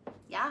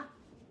 Yeah.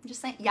 I'm just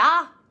saying.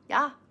 Yeah.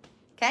 Yeah.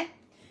 Okay.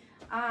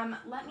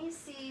 Let me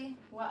see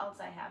what else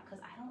I have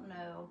because I don't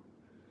know.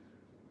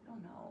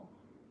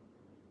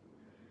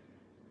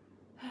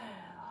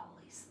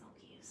 Holy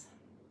smokies.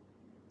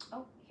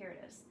 Oh, here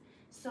it is.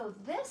 So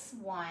this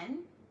one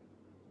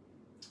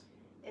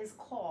is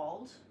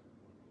called,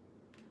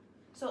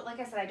 so like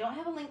I said, I don't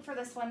have a link for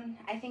this one.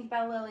 I think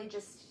Bellelily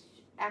just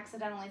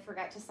accidentally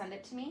forgot to send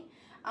it to me.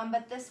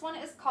 But this one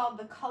is called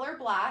the Color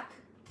Black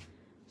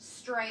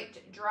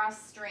Striped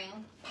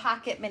Drawstring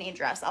Pocket Mini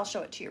Dress. I'll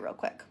show it to you real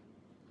quick.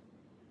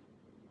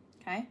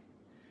 Okay.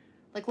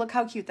 Like, look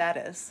how cute that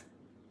is.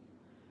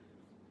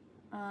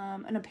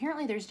 And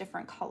apparently there's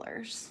different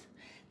colors.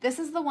 This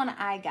is the one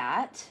I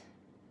got.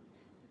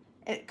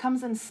 It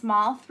comes in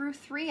small through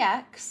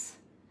 3X.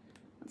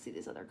 Let's see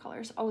these other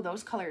colors. Oh,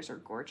 those colors are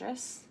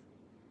gorgeous.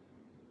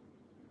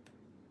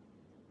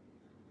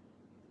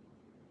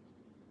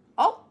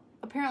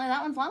 apparently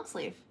that one's long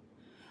sleeve.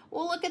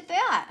 Well, look at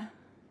that.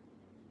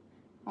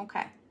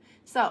 Okay,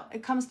 so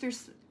it comes through,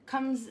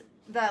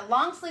 the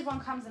long sleeve one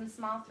comes in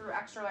small through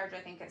extra large, I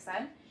think it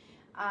said.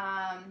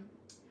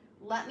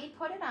 Let me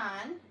put it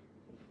on.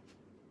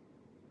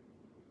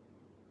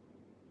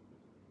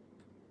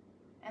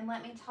 And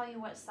let me tell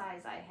you what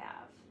size I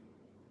have.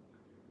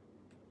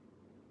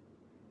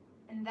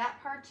 And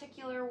that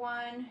particular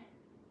one,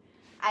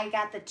 I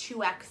got the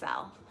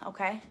 2XL,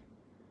 okay?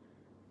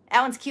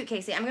 That one's cute,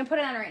 Casey. I'm gonna put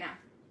it on right now,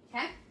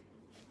 okay?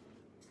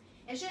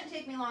 It shouldn't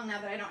take me long now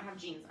that I don't have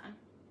jeans on.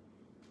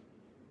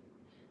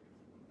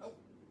 Oh,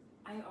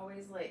 I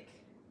always like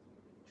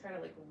try to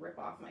like rip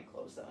off my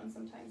clothes though, and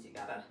sometimes you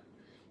gotta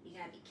be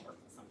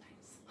careful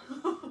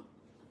sometimes.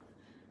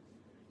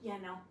 Yeah,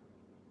 no.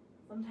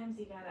 Sometimes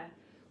you gotta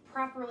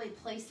properly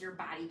place your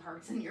body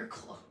parts in your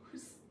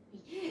clothes.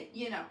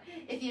 You know,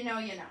 if you know,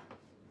 you know.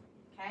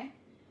 Okay?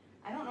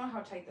 I don't know how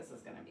tight this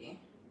is gonna be,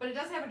 but it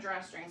does have a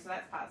drawstring, so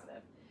that's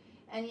positive.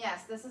 And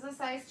yes, this is a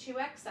size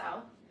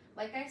 2XL.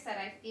 Like I said,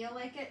 I feel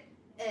like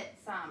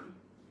it's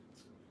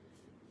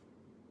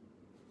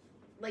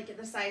like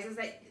the sizes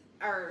that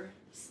are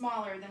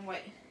smaller than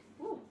what.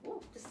 Ooh,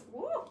 just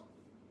whoa.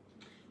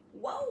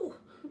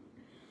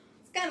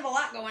 It's kind of a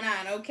lot going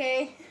on,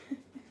 okay?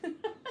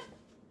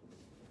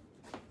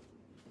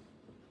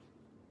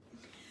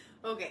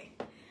 Okay,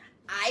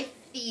 I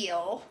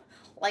feel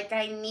like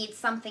I need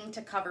something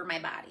to cover my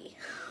body.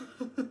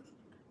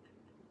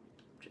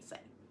 Just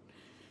saying.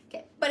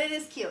 Okay, but it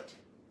is cute.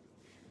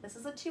 This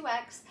is a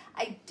 2X.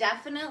 I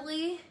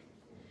definitely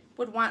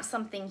would want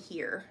something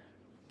here,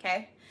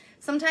 okay?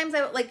 Sometimes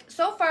I, like,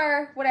 so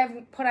far, what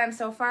I've put on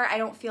so far, I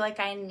don't feel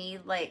like I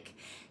need, like,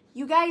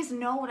 you guys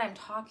know what I'm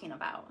talking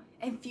about.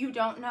 If you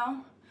don't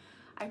know,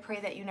 I pray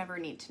that you never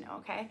need to know,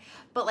 okay?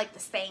 But, like, the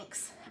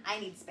Spanx, I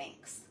need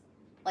Spanx.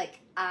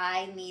 Like,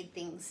 I need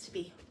things to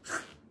be,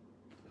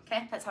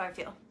 okay? That's how I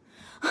feel.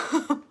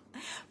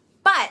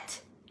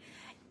 But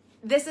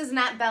this is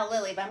not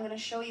Bellelily, but I'm going to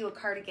show you a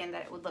cardigan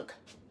that it would look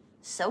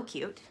so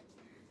cute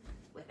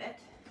with it.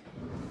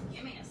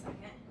 Give me a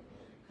second,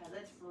 because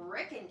it's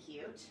freaking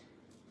cute.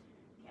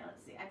 Okay,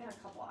 let's see. I got a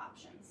couple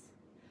options.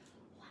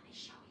 Let me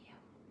show you.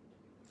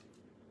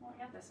 Well,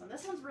 I got this one.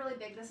 This one's really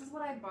big. This is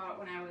what I bought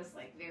when I was,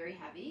 like, very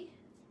heavy.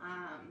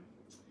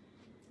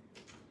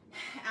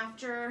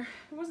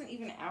 It wasn't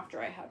even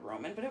after I had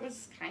Roman, but it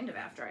was kind of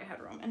after I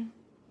had Roman.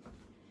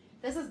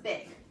 This is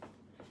big.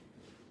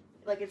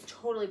 Like, it's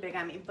totally big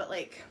on me, but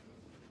like,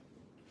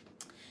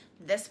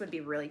 this would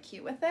be really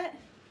cute with it.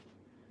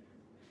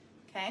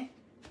 Okay.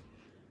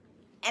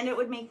 And it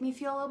would make me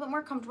feel a little bit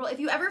more comfortable. If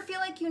you ever feel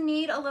like you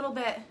need a little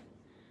bit,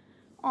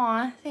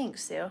 aw,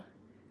 thanks, Sue.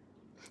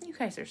 You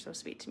guys are so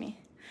sweet to me.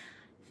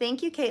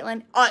 Thank you,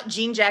 Caitlin. Oh,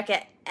 jean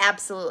jacket.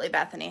 Absolutely,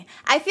 Bethany.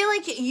 I feel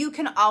like you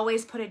can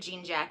always put a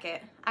jean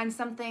jacket on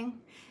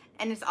something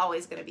and it's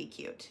always going to be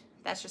cute.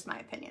 That's just my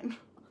opinion.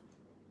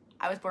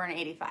 I was born in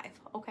 85.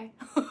 Okay.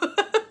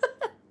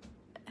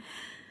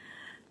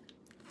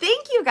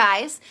 Thank you,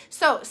 guys.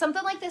 So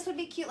something like this would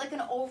be cute, like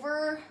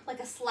like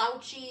a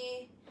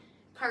slouchy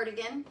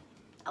cardigan.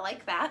 I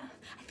like that.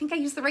 I think I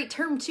used the right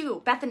term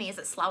too. Bethany, is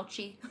it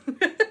slouchy?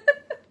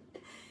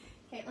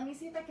 Okay, let me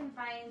see if I can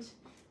find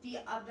the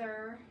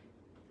other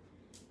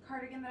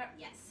cardigan that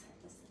yes,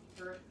 this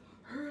here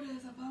it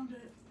is, I found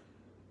it.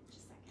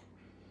 Just a second.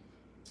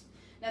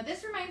 Now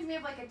this reminds me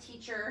of like a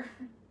teacher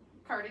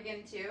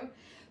cardigan too,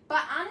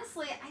 but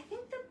honestly, I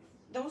think that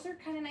those are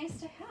kind of nice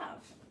to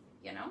have,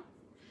 you know?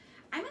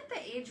 I'm at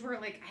the age where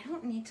like I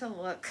don't need to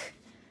look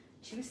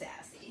too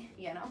sassy,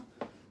 you know?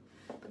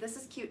 But this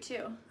is cute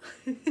too.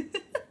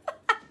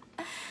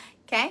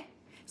 Okay,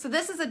 so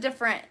this is a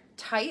different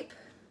type.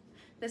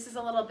 This is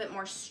a little bit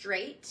more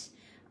straight.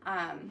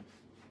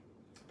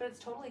 But it's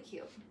totally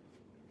cute.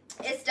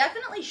 It's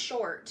definitely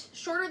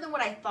shorter than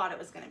what I thought it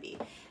was going to be.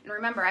 And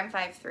remember, I'm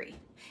 5'3".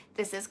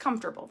 This is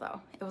comfortable though.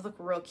 It would look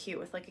real cute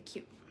with like a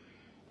cute.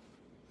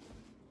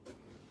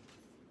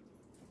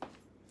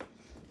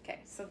 Okay,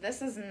 so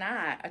this is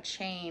not a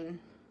chain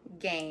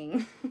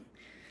gang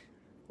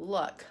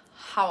look.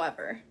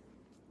 However,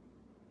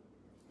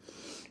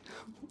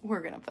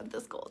 we're going to put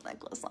this gold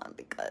necklace on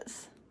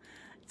because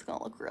it's going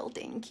to look real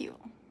dang cute.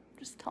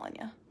 Just telling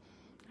you.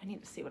 I need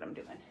to see what I'm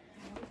doing.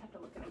 I always have to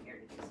look in a mirror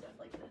to do stuff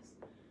like this.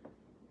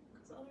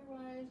 Because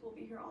otherwise, we'll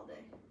be here all day.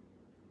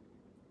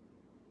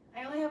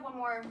 I only have one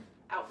more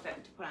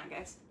outfit to put on,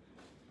 guys.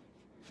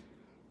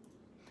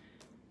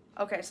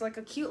 Okay, so like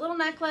a cute little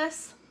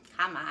necklace.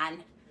 Come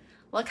on.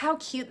 Look how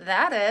cute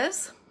that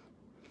is.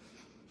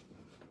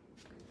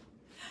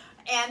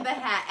 And the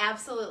hat,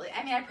 absolutely.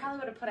 I mean, I probably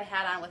would have put a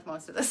hat on with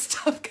most of this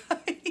stuff,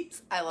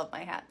 guys. I love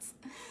my hats.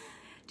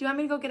 Do you want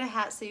me to go get a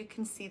hat so you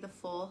can see the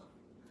full?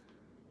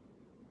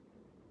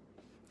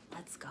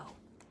 Let's go.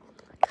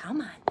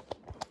 Come on.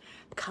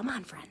 Come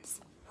on,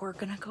 friends. We're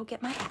gonna go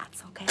get my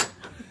hats, okay?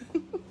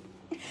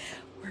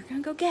 We're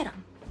gonna go get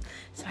them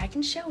so I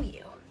can show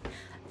you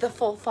the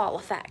full fall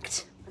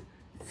effect.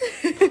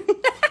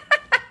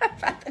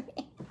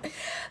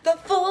 The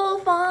full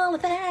fall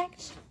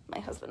effect. My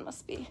husband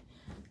must be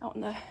out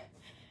in the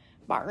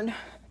barn.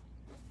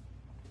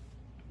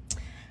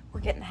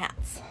 We're getting the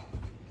hats,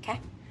 okay?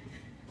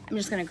 I'm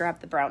just gonna grab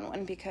the brown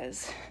one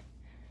because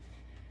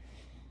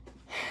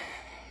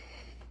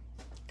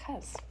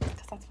that's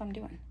what I'm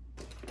doing.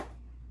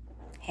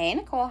 Hey,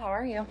 Nicole, how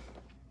are you?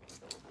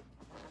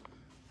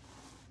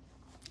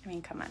 I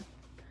mean, come on.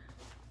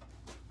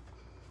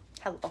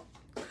 Hello.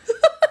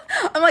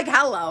 I'm like,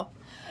 hello.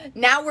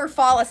 Now we're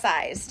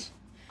fallicized.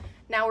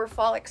 Now we're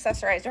fall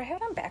accessorized. Do I have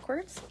it on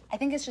backwards? I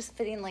think it's just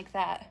fitting like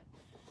that.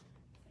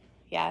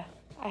 Yeah,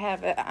 I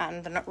have it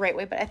on the right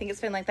way, but I think it's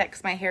fitting like that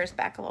because my hair is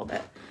back a little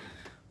bit.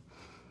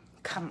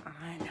 Come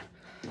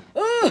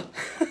on.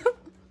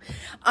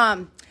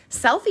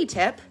 Selfie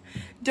tip.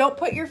 Don't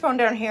put your phone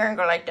down here and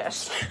go like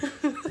this.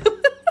 You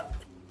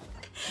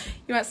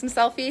want some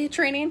selfie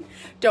training?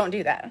 Don't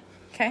do that,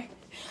 okay?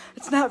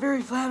 It's not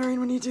very flattering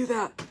when you do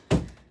that.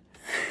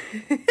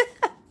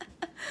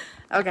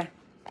 Okay.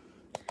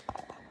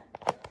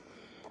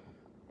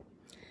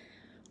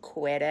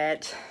 Quit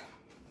it.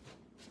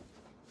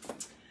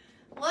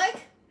 Look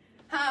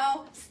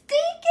how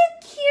stinking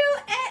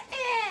cute it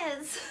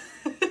is.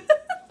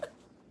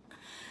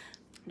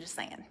 I'm just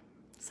saying.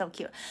 So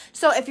cute.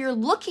 So if you're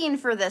looking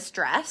for this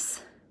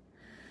dress,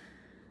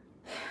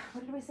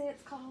 what did we say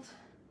it's called?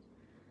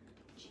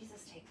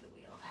 Jesus, take the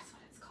wheel. That's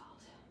what it's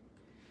called.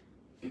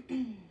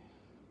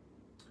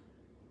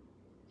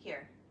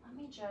 Here, let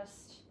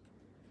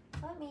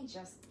me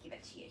just give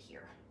it to you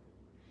here.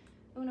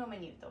 Uno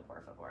minuto,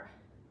 por favor.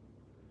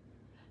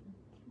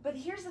 But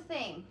here's the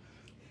thing.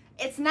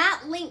 It's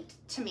not linked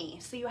to me,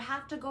 so you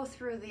have to go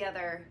through the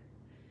other,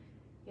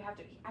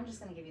 I'm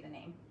just gonna give you the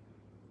name.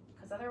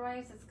 Because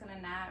otherwise it's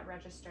gonna not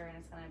register and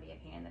it's gonna be a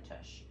pain in the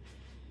tush.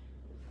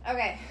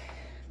 Okay,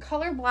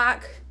 color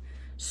block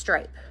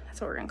stripe. That's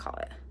what we're gonna call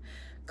it.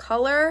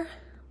 Color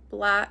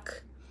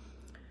block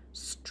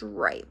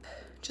stripe.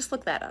 Just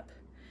look that up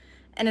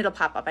and it'll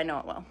pop up. I know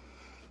it will.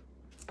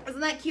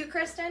 Isn't that cute,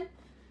 Kristen?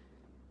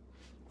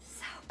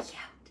 So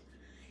cute.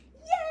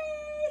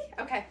 Yay!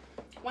 Okay,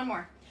 one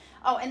more.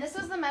 Oh, and this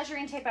was the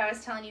measuring tape I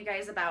was telling you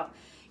guys about.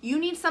 You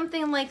need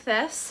something like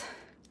this.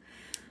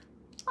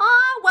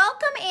 Aw,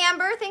 welcome,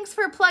 Amber. Thanks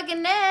for plugging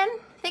in.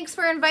 Thanks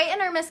for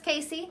inviting her, Miss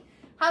Casey.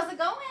 How's it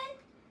going?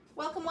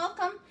 Welcome,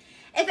 welcome.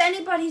 If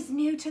anybody's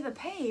new to the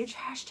page,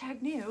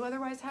 hashtag new,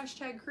 otherwise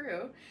hashtag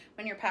crew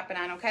when you're popping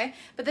on, okay?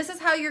 But this is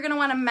how you're gonna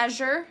wanna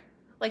measure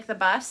like the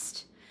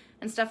bust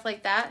and stuff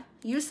like that.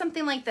 Use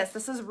something like this.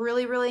 This is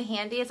really, really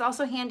handy. It's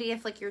also handy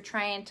if like you're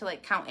trying to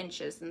like count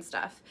inches and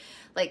stuff.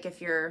 Like if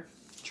you're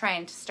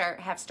trying to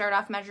have start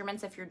off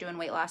measurements, if you're doing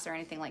weight loss or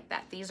anything like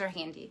that. These are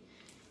handy,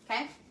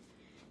 okay?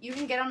 You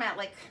can get them at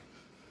like,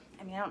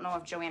 I mean, I don't know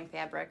if Joann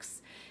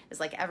Fabrics is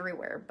like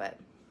everywhere, but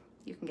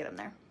you can get them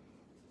there,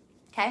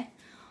 okay?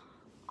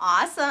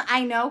 Awesome,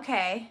 I know,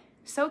 Kay.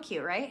 So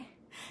cute, right?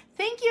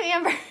 Thank you,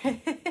 Amber.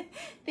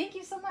 Thank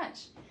you so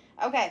much.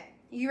 Okay,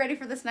 you ready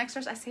for this next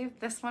dress? I saved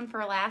this one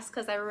for last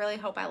because I really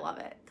hope I love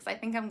it because I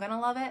think I'm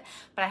gonna love it,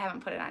 but I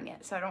haven't put it on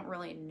yet, so I don't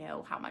really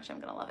know how much I'm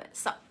gonna love it.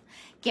 So,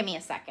 give me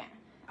a second.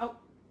 Oh,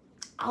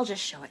 I'll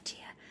just show it to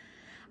you.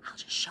 I'll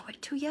just show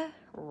it to you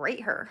right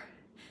here.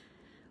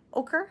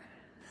 Ochre.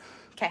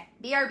 Okay,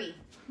 BRB.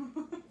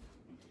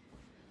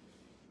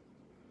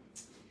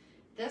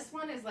 This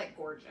one is like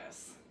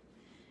gorgeous.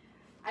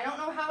 I don't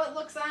know how it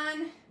looks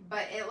on,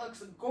 but it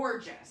looks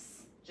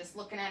gorgeous. Just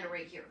looking at it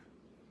right here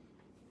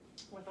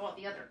with all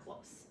the other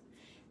clothes.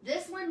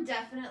 This one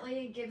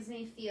definitely gives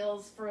me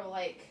feels for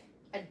like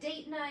a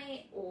date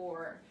night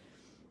or,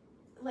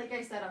 like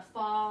I said, a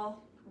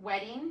fall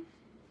wedding.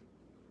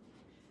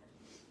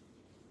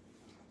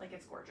 Like,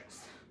 it's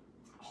gorgeous.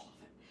 All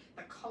of it.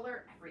 The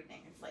color, everything.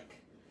 It's like,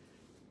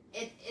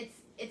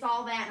 it's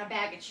all that in a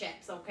bag of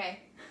chips, okay?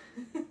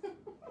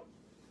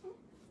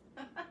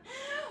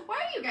 Why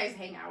do you guys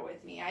hang out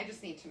with me? I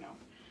just need to know.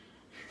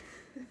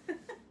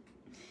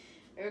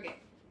 Okay.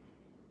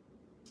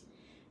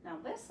 Now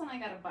this one I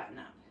gotta button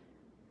up.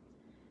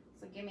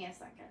 So give me a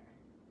second.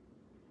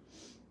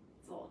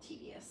 It's a little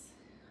tedious,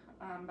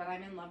 but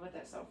I'm in love with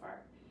it so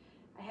far.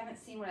 I haven't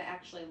seen what it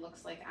actually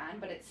looks like on,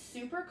 but it's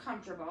super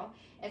comfortable.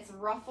 It's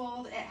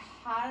ruffled. It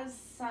has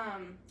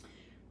some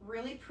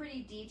really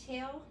pretty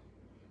detail.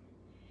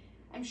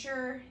 I'm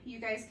sure you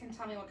guys can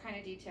tell me what kind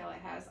of detail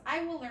it has.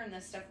 I will learn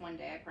this stuff one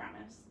day, I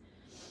promise.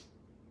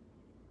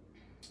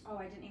 Oh,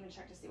 I didn't even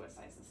check to see what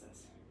size this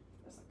is.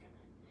 Just a second.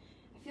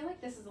 I feel like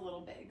this is a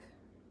little big.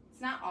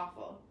 It's not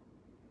awful.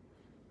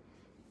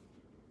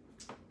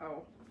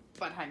 Oh,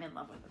 but I'm in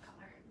love with the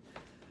color.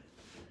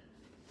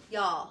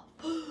 Y'all.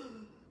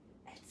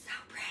 It's so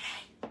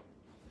pretty.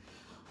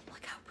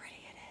 Look how pretty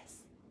it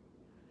is.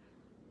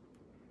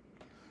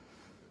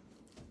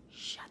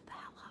 Shut the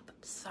hell up.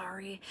 I'm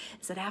sorry.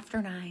 Is it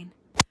after 9?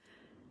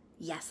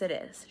 Yes, it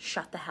is.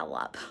 Shut the hell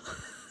up.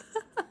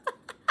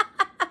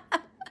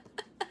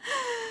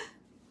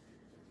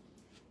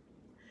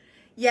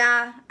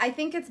 Yeah, I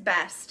think it's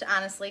best,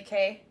 honestly,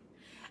 Kay.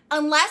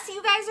 Unless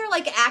you guys are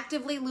like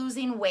actively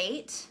losing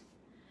weight.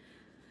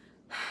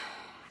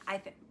 I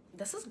think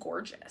this is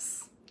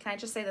gorgeous. Can I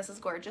just say this is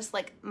gorgeous?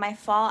 Like my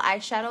fall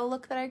eyeshadow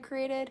look that I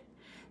created,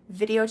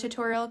 video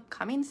tutorial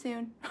coming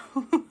soon,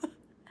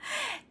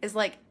 is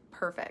like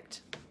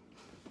perfect.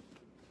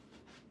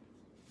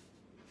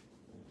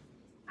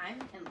 I'm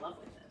in love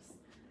with this.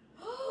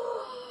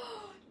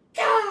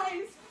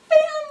 Guys,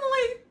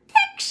 family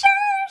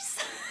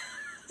pictures!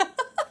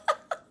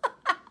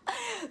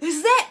 This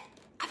is it.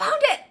 I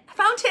found it. I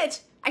found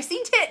it. I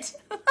seen it.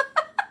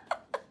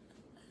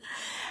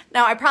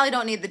 Now, I probably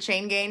don't need the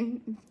chain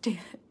gain.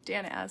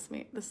 Dan asked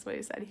me, this is what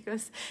he said. He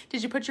goes,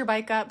 did you put your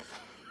bike up?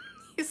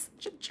 He's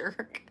such a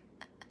jerk.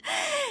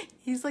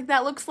 He's like,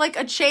 that looks like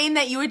a chain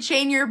that you would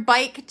chain your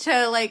bike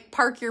to, like,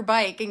 park your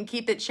bike and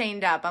keep it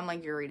chained up. I'm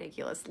like, you're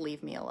ridiculous.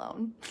 Leave me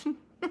alone.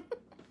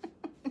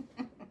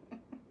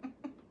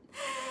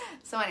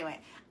 So anyway,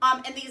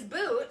 and these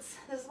boots,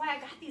 this is why I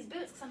got these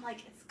boots, because I'm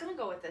like, it's going to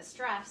go with this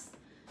dress.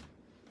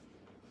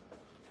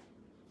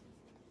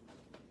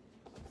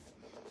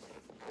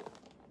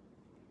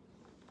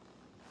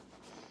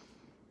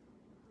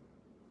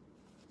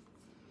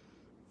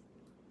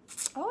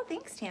 Oh,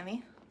 thanks,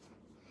 Tammy.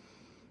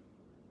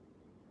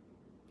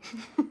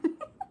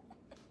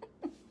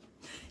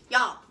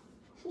 Y'all,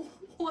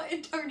 what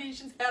in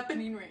tarnation's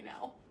happening right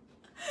now?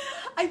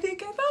 I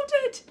think I found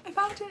it. I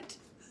found it.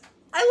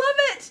 I love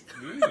it.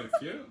 Yeah,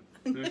 cute.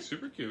 That's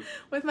super cute.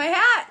 With my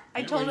hat. I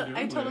Yeah, told what are you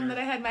him doing that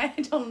I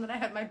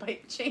had my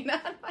bike chain on.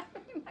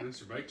 That's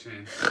your bike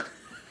chain.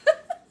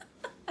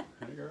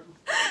 Hey, girl.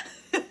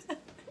 Hey,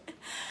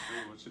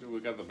 what you doing? We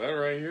got the bed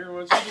right here.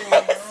 What you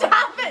doing?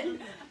 Stop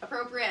it.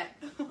 Appropriate.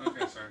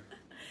 Okay, sorry.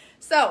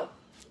 So,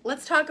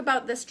 let's talk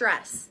about this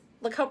dress.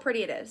 Look how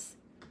pretty it is.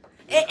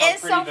 Look how It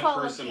is so pretty the fall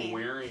person looking.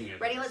 wearing it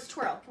Ready? is. Let's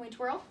twirl. Can we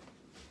twirl?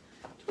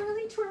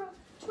 Twirly, twirl,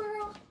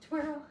 twirl,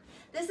 twirl.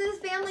 This is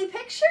family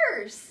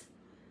pictures.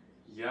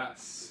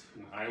 Yes,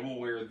 and I will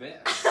wear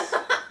this.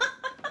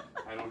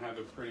 I don't have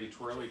a pretty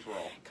twirly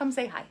twirl. Come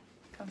say hi.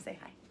 Come say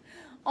hi.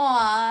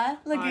 Aw,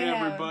 look Hi, at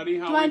him. everybody.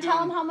 How Do you we want to tell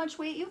doing? him how much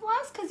weight you've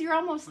lost? Because you're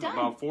almost done.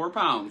 About 4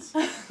 pounds.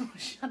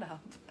 Shut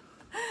up.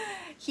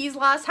 He's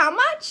lost how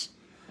much?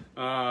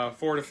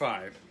 4 to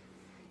 5.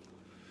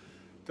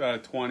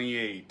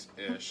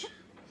 28-ish.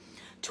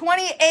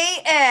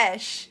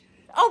 28-ish.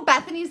 Oh,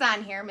 Bethany's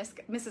on here,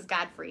 Mrs.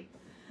 Godfrey.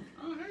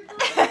 Oh, hey,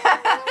 girl.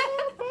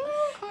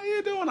 How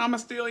you doing? I'm gonna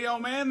steal your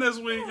man this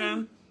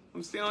weekend.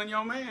 I'm stealing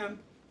your man.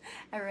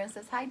 Everyone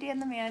says, hi, Dan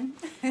the man.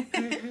 Hey,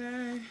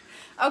 hey.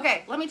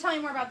 Okay, let me tell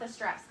you more about this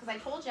dress, because I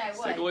told you I Let's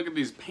would. take a look at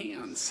these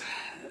pants.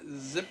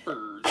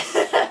 Zippers.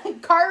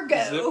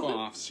 Cargo. Zip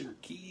offs. Your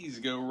keys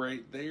go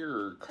right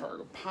there.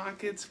 Cargo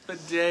pockets for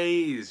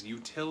days.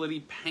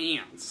 Utility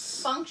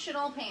pants.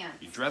 Functional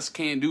pants. Your dress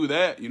can't do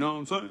that. You know what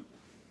I'm saying?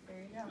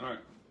 There you go. All right.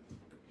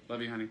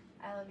 Love you, honey.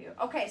 I love you.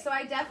 Okay, so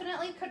I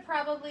definitely could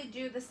probably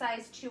do the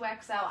size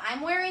 2XL.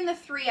 I'm wearing the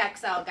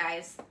 3XL,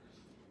 guys.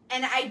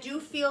 And I do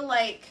feel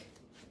like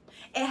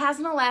it has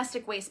an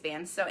elastic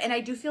waistband. So, and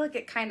I do feel like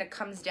it kind of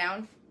comes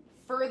down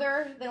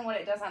further than what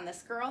it does on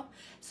this girl.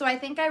 So I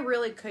think I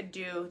really could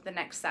do the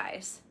next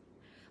size.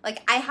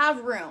 Like, I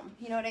have room.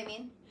 You know what I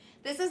mean?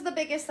 This is the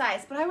biggest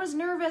size, but I was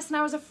nervous and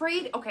I was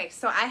afraid. Okay,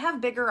 so I have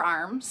bigger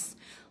arms.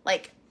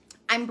 Like,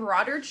 I'm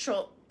broader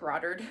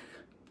shoulder.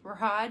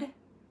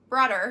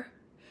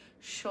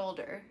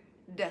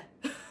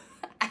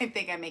 I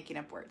think I'm making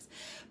up words.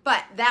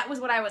 But that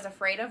was what I was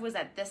afraid of, was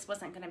that this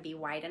wasn't going to be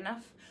wide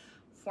enough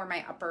for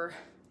my upper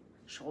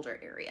shoulder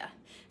area.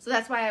 So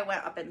that's why I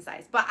went up in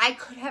size. But I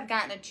could have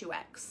gotten a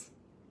 2X.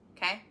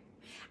 Okay?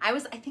 I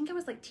think I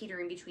was like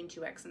teetering between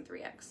 2X and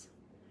 3X.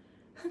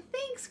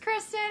 Thanks,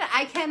 Kristen.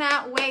 I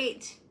cannot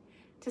wait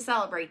to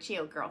celebrate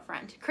you,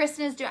 girlfriend.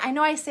 Kristen is doing, I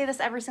know I say this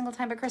every single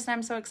time, but Kristen,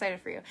 I'm so excited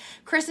for you.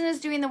 Kristen is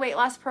doing the weight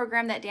loss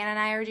program that Dan and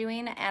I are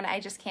doing, and I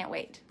just can't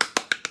wait.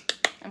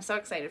 I'm so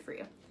excited for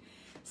you.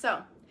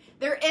 So,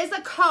 there is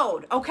a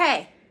code.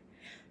 Okay.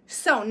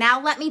 So,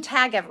 now let me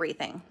tag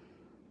everything.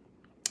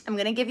 I'm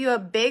going to give you a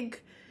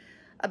big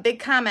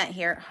comment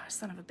here. Oh,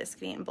 son of a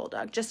biscuit eating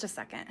bulldog. Just a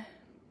second.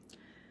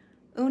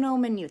 Uno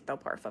minuto,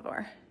 por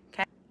favor.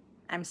 Okay?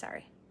 I'm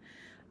sorry.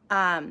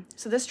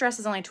 So this dress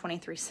is only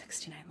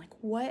 $23.69. Like,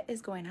 what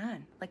is going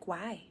on? Like,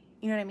 why?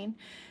 You know what I mean?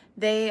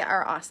 They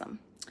are awesome.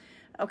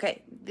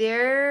 Okay,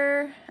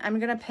 I'm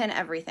going to pin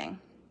everything.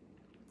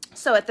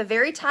 So at the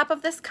very top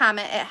of this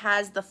comment, it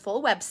has the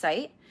full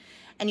website,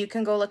 and you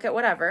can go look at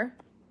whatever.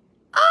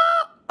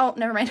 Oh,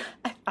 never mind.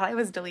 I thought I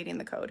was deleting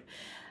the code.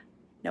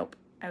 Nope,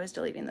 I was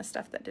deleting the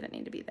stuff that didn't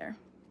need to be there.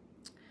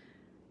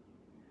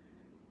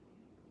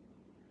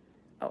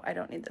 Oh, I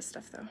don't need this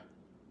stuff, though.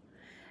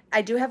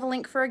 I do have a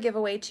link for a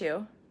giveaway,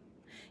 too.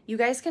 You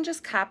guys can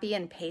just copy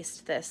and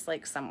paste this,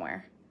 like,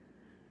 somewhere.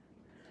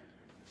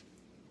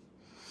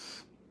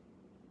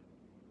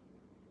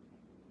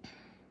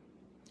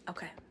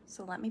 Okay,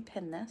 so let me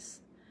pin this.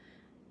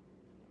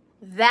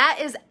 That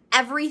is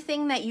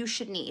everything that you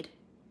should need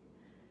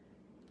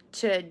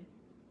to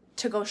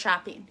go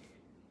shopping,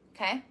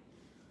 okay?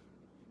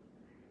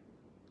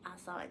 I'm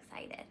so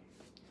excited.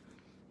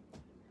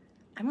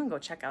 I'm going to go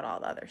check out all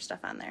the other stuff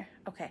on there.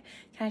 Okay.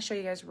 Can I show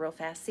you guys real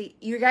fast? See,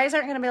 you guys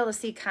aren't going to be able to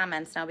see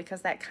comments now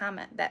because that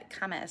comment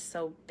is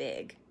so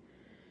big.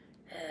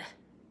 Ugh.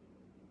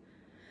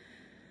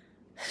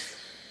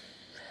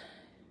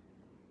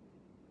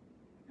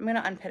 I'm going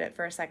to unpin it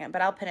for a second,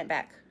 but I'll pin it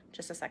back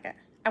just a second.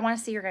 I want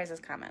to see your guys'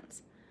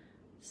 comments.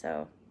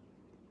 So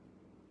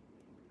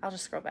I'll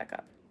just scroll back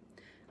up.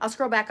 I'll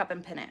scroll back up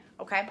and pin it,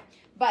 okay?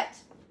 But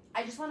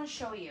I just want to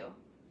show you.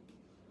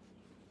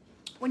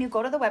 When you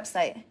go to the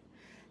website,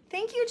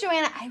 thank you,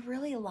 Joanna. I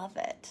really love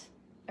it.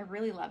 I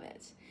really love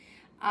it.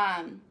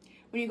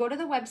 When you go to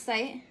the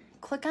website,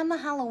 click on the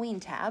Halloween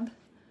tab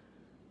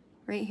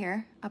right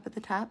here up at the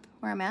top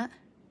where I'm at.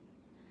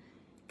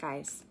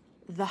 Guys,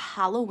 the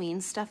Halloween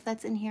stuff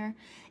that's in here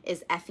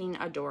is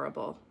effing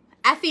adorable.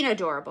 Effing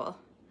adorable.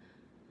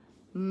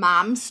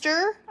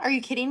 Momster? Are you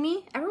kidding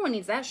me? Everyone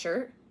needs that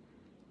shirt.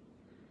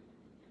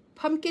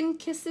 Pumpkin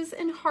kisses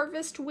and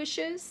harvest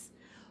wishes.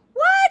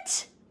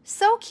 What?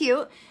 So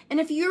cute.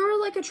 And if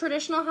you're like a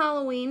traditional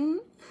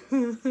Halloween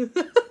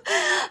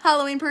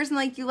person,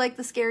 like you like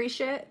the scary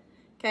shit,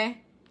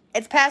 okay?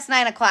 It's past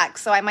 9 o'clock,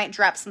 so I might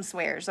drop some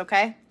swears,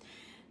 okay?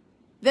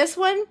 This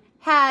one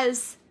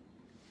has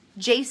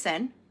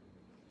Jason,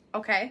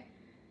 okay?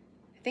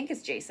 I think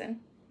it's Jason.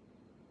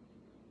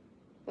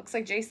 Looks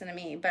like Jason to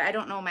me, but I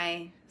don't know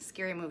my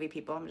scary movie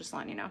people. I'm just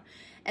letting you know.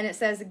 And it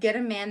says, get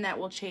a man that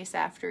will chase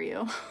after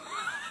you.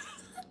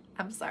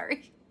 I'm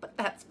sorry, but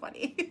that's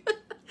funny.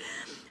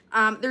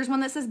 There's one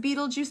that says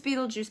Beetlejuice,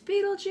 Beetlejuice,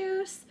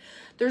 Beetlejuice.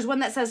 There's one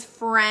that says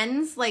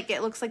Friends, like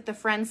it looks like the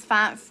Friends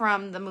font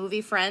from the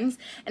movie Friends.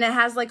 And it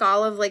has like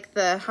all of like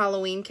the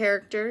Halloween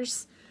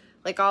characters,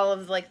 like all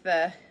of like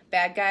the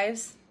bad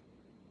guys.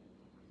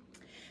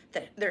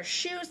 Their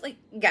shoes, like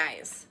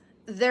guys,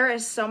 there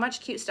is so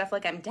much cute stuff.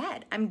 Like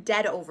I'm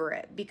dead over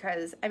it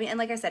because, I mean, and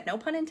like I said, no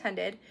pun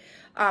intended.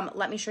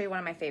 Let me show you one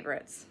of my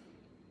favorites.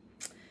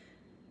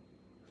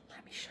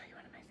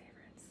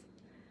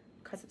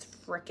 Because it's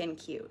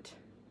freaking cute.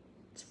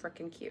 It's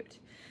freaking cute.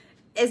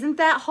 Isn't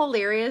that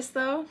hilarious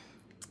though?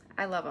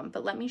 I love them,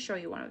 but let me show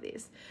you one of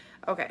these.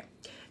 Okay,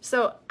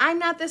 so I'm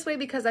not this way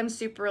because I'm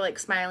super like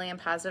smiley and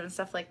positive and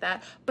stuff like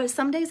that, but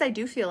some days I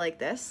do feel like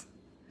this.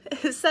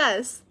 It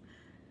says,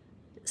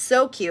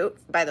 so cute,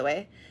 by the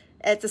way.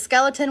 It's a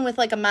skeleton with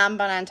like a mom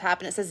bun on top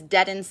and it says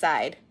dead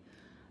inside,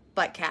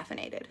 but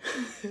caffeinated.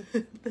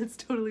 That's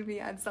totally me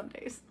on some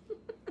days.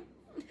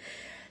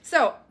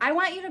 So I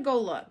want you to go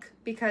look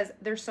because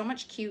there's so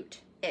much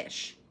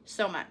cute-ish.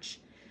 So much.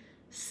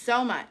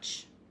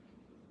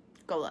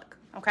 Go look,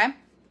 okay?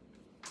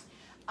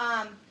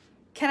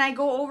 Can I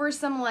go over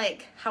some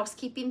like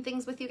housekeeping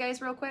things with you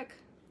guys real quick?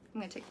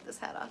 I'm gonna take this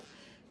hat off.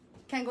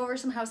 Can I go over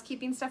some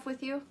housekeeping stuff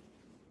with you?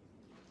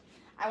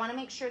 I wanna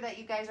make sure that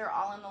you guys are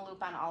all in the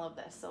loop on all of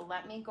this. So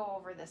let me go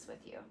over this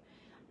with you.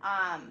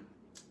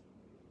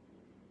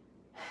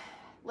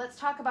 Let's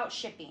talk about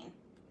shipping.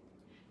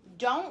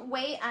 Don't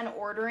wait on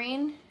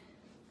ordering.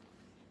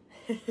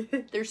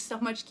 There's so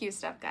much cute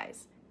stuff,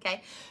 guys.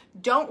 Okay.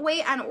 Don't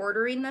wait on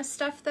ordering this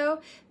stuff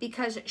though,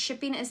 because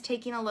shipping is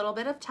taking a little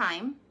bit of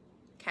time.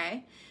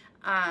 Okay.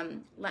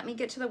 Let me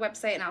get to the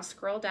website and I'll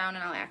scroll down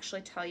and I'll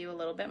actually tell you a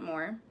little bit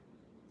more.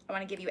 I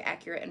want to give you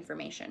accurate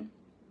information.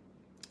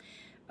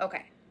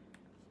 Okay.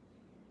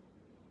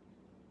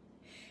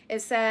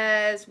 It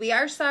says, we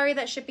are sorry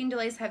that shipping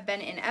delays have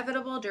been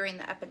inevitable during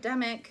the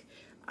epidemic.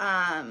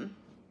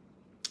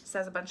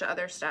 Says a bunch of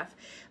other stuff,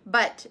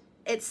 but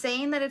it's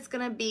saying that it's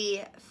going to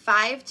be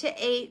 5 to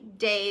 8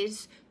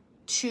 days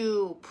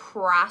to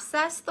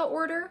process the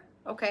order.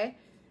 Okay.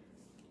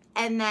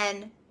 And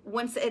then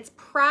once it's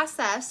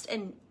processed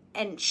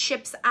and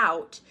ships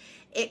out,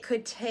 it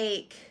could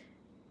take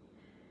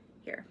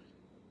here.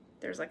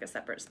 There's like a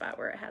separate spot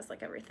where it has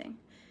like everything.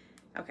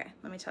 Okay.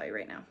 Let me tell you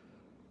right now.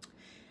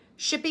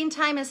 Shipping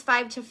time is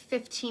 5 to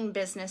 15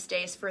 business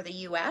days for the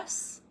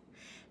US.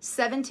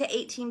 7 to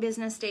 18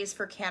 business days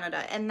for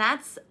Canada. And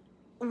that's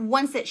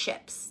once it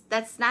ships.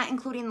 That's not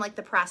including like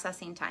the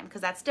processing time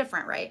because that's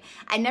different, right?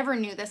 I never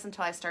knew this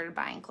until I started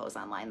buying clothes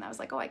online. I was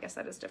like, oh, I guess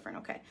that is different.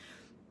 Okay.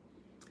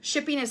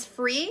 Shipping is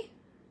free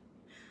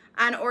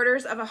on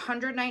orders of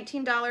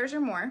 $119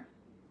 or more.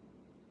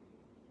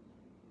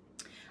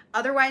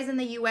 Otherwise in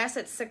the US,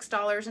 it's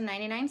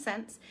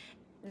 $6.99.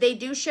 They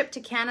do ship to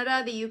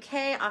Canada, the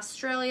UK,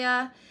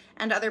 Australia,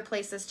 and other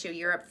places too.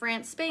 Europe,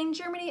 France, Spain,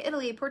 Germany,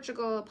 Italy,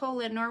 Portugal,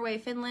 Poland, Norway,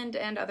 Finland,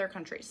 and other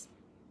countries.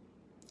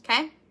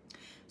 Okay?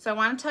 So I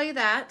want to tell you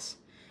that.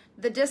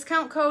 The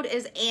discount code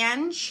is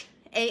ANG,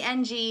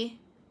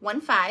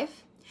 ANG15.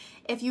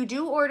 If you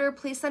do order,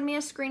 please send me a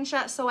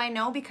screenshot so I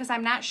know because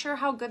I'm not sure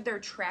how good their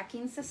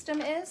tracking system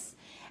is.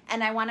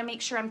 And I want to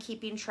make sure I'm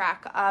keeping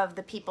track of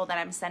the people that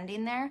I'm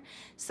sending there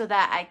so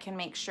that I can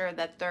make sure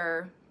that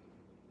they're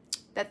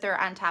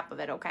on top of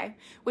it, okay?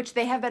 Which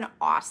they have been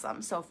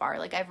awesome so far.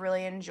 Like, I've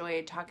really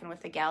enjoyed talking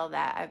with the gal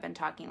that I've been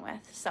talking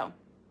with. So,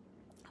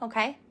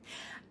 okay.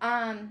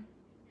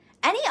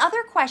 Any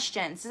other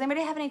questions? Does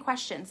anybody have any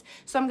questions?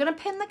 So I'm going to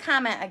pin the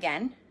comment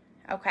again,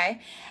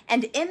 okay?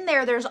 And in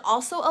there, there's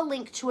also a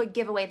link to a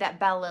giveaway that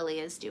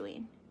Bellelily is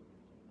doing,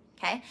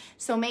 okay?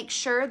 So make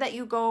sure that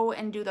you go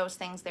and do those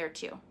things there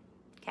too,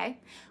 okay?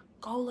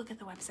 Go look at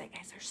the website,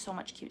 guys. There's so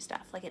much cute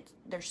stuff. Like,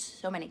 there's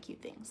so many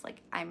cute things.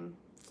 Like, I'm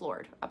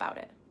floored about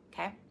it,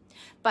 okay?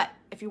 But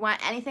if you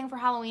want anything for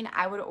Halloween,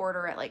 I would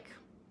order it, like,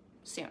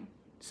 soon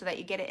so that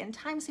you get it in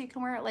time so you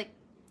can wear it, like,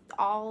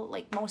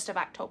 most of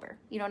October.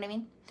 You know what I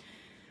mean?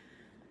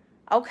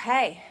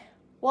 Okay.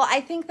 Well,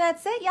 I think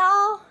that's it,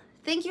 y'all.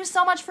 Thank you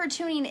so much for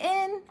tuning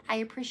in. I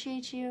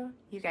appreciate you.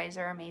 You guys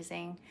are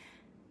amazing.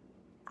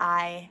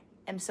 I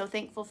am so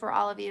thankful for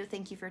all of you.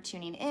 Thank you for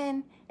tuning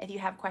in. If you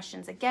have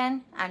questions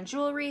again on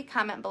jewelry,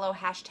 comment below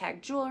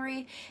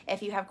 #jewelry.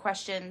 If you have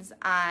questions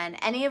on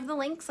any of the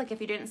links, like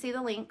if you didn't see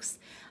the links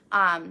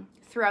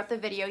throughout the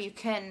video, you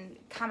can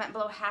comment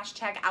below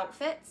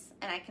 #outfits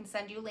and I can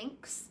send you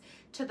links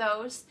to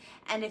those.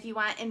 And if you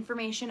want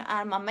information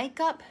on my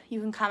makeup,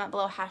 you can comment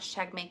below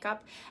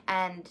 #makeup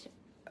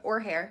or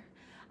hair,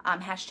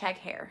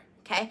 #hair.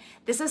 Okay,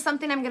 this is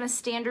something I'm going to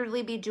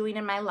standardly be doing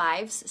in my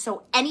lives.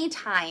 So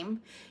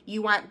anytime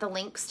you want the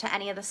links to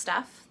any of the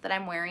stuff that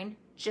I'm wearing,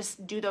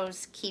 just do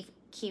those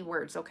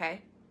keywords,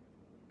 okay?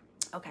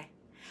 Okay.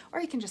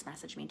 Or you can just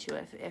message me too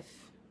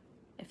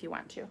if you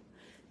want to,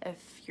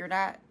 if you're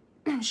not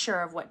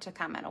sure of what to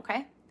comment,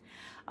 okay?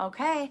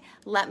 Okay,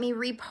 let me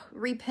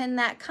repin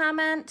that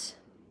comment.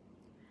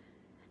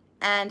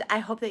 And I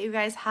hope that you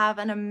guys have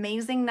an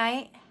amazing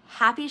night.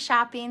 Happy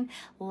shopping.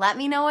 Let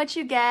me know what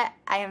you get.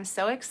 I am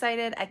so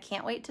excited. I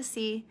can't wait to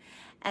see.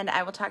 And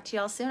I will talk to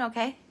you all soon,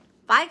 okay?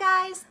 Bye,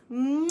 guys.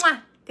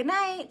 Mwah. Good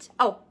night.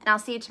 Oh, and I'll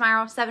see you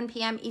tomorrow, 7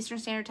 p.m. Eastern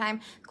Standard Time.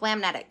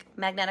 Glamnetic,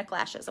 magnetic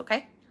lashes,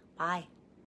 okay? Bye.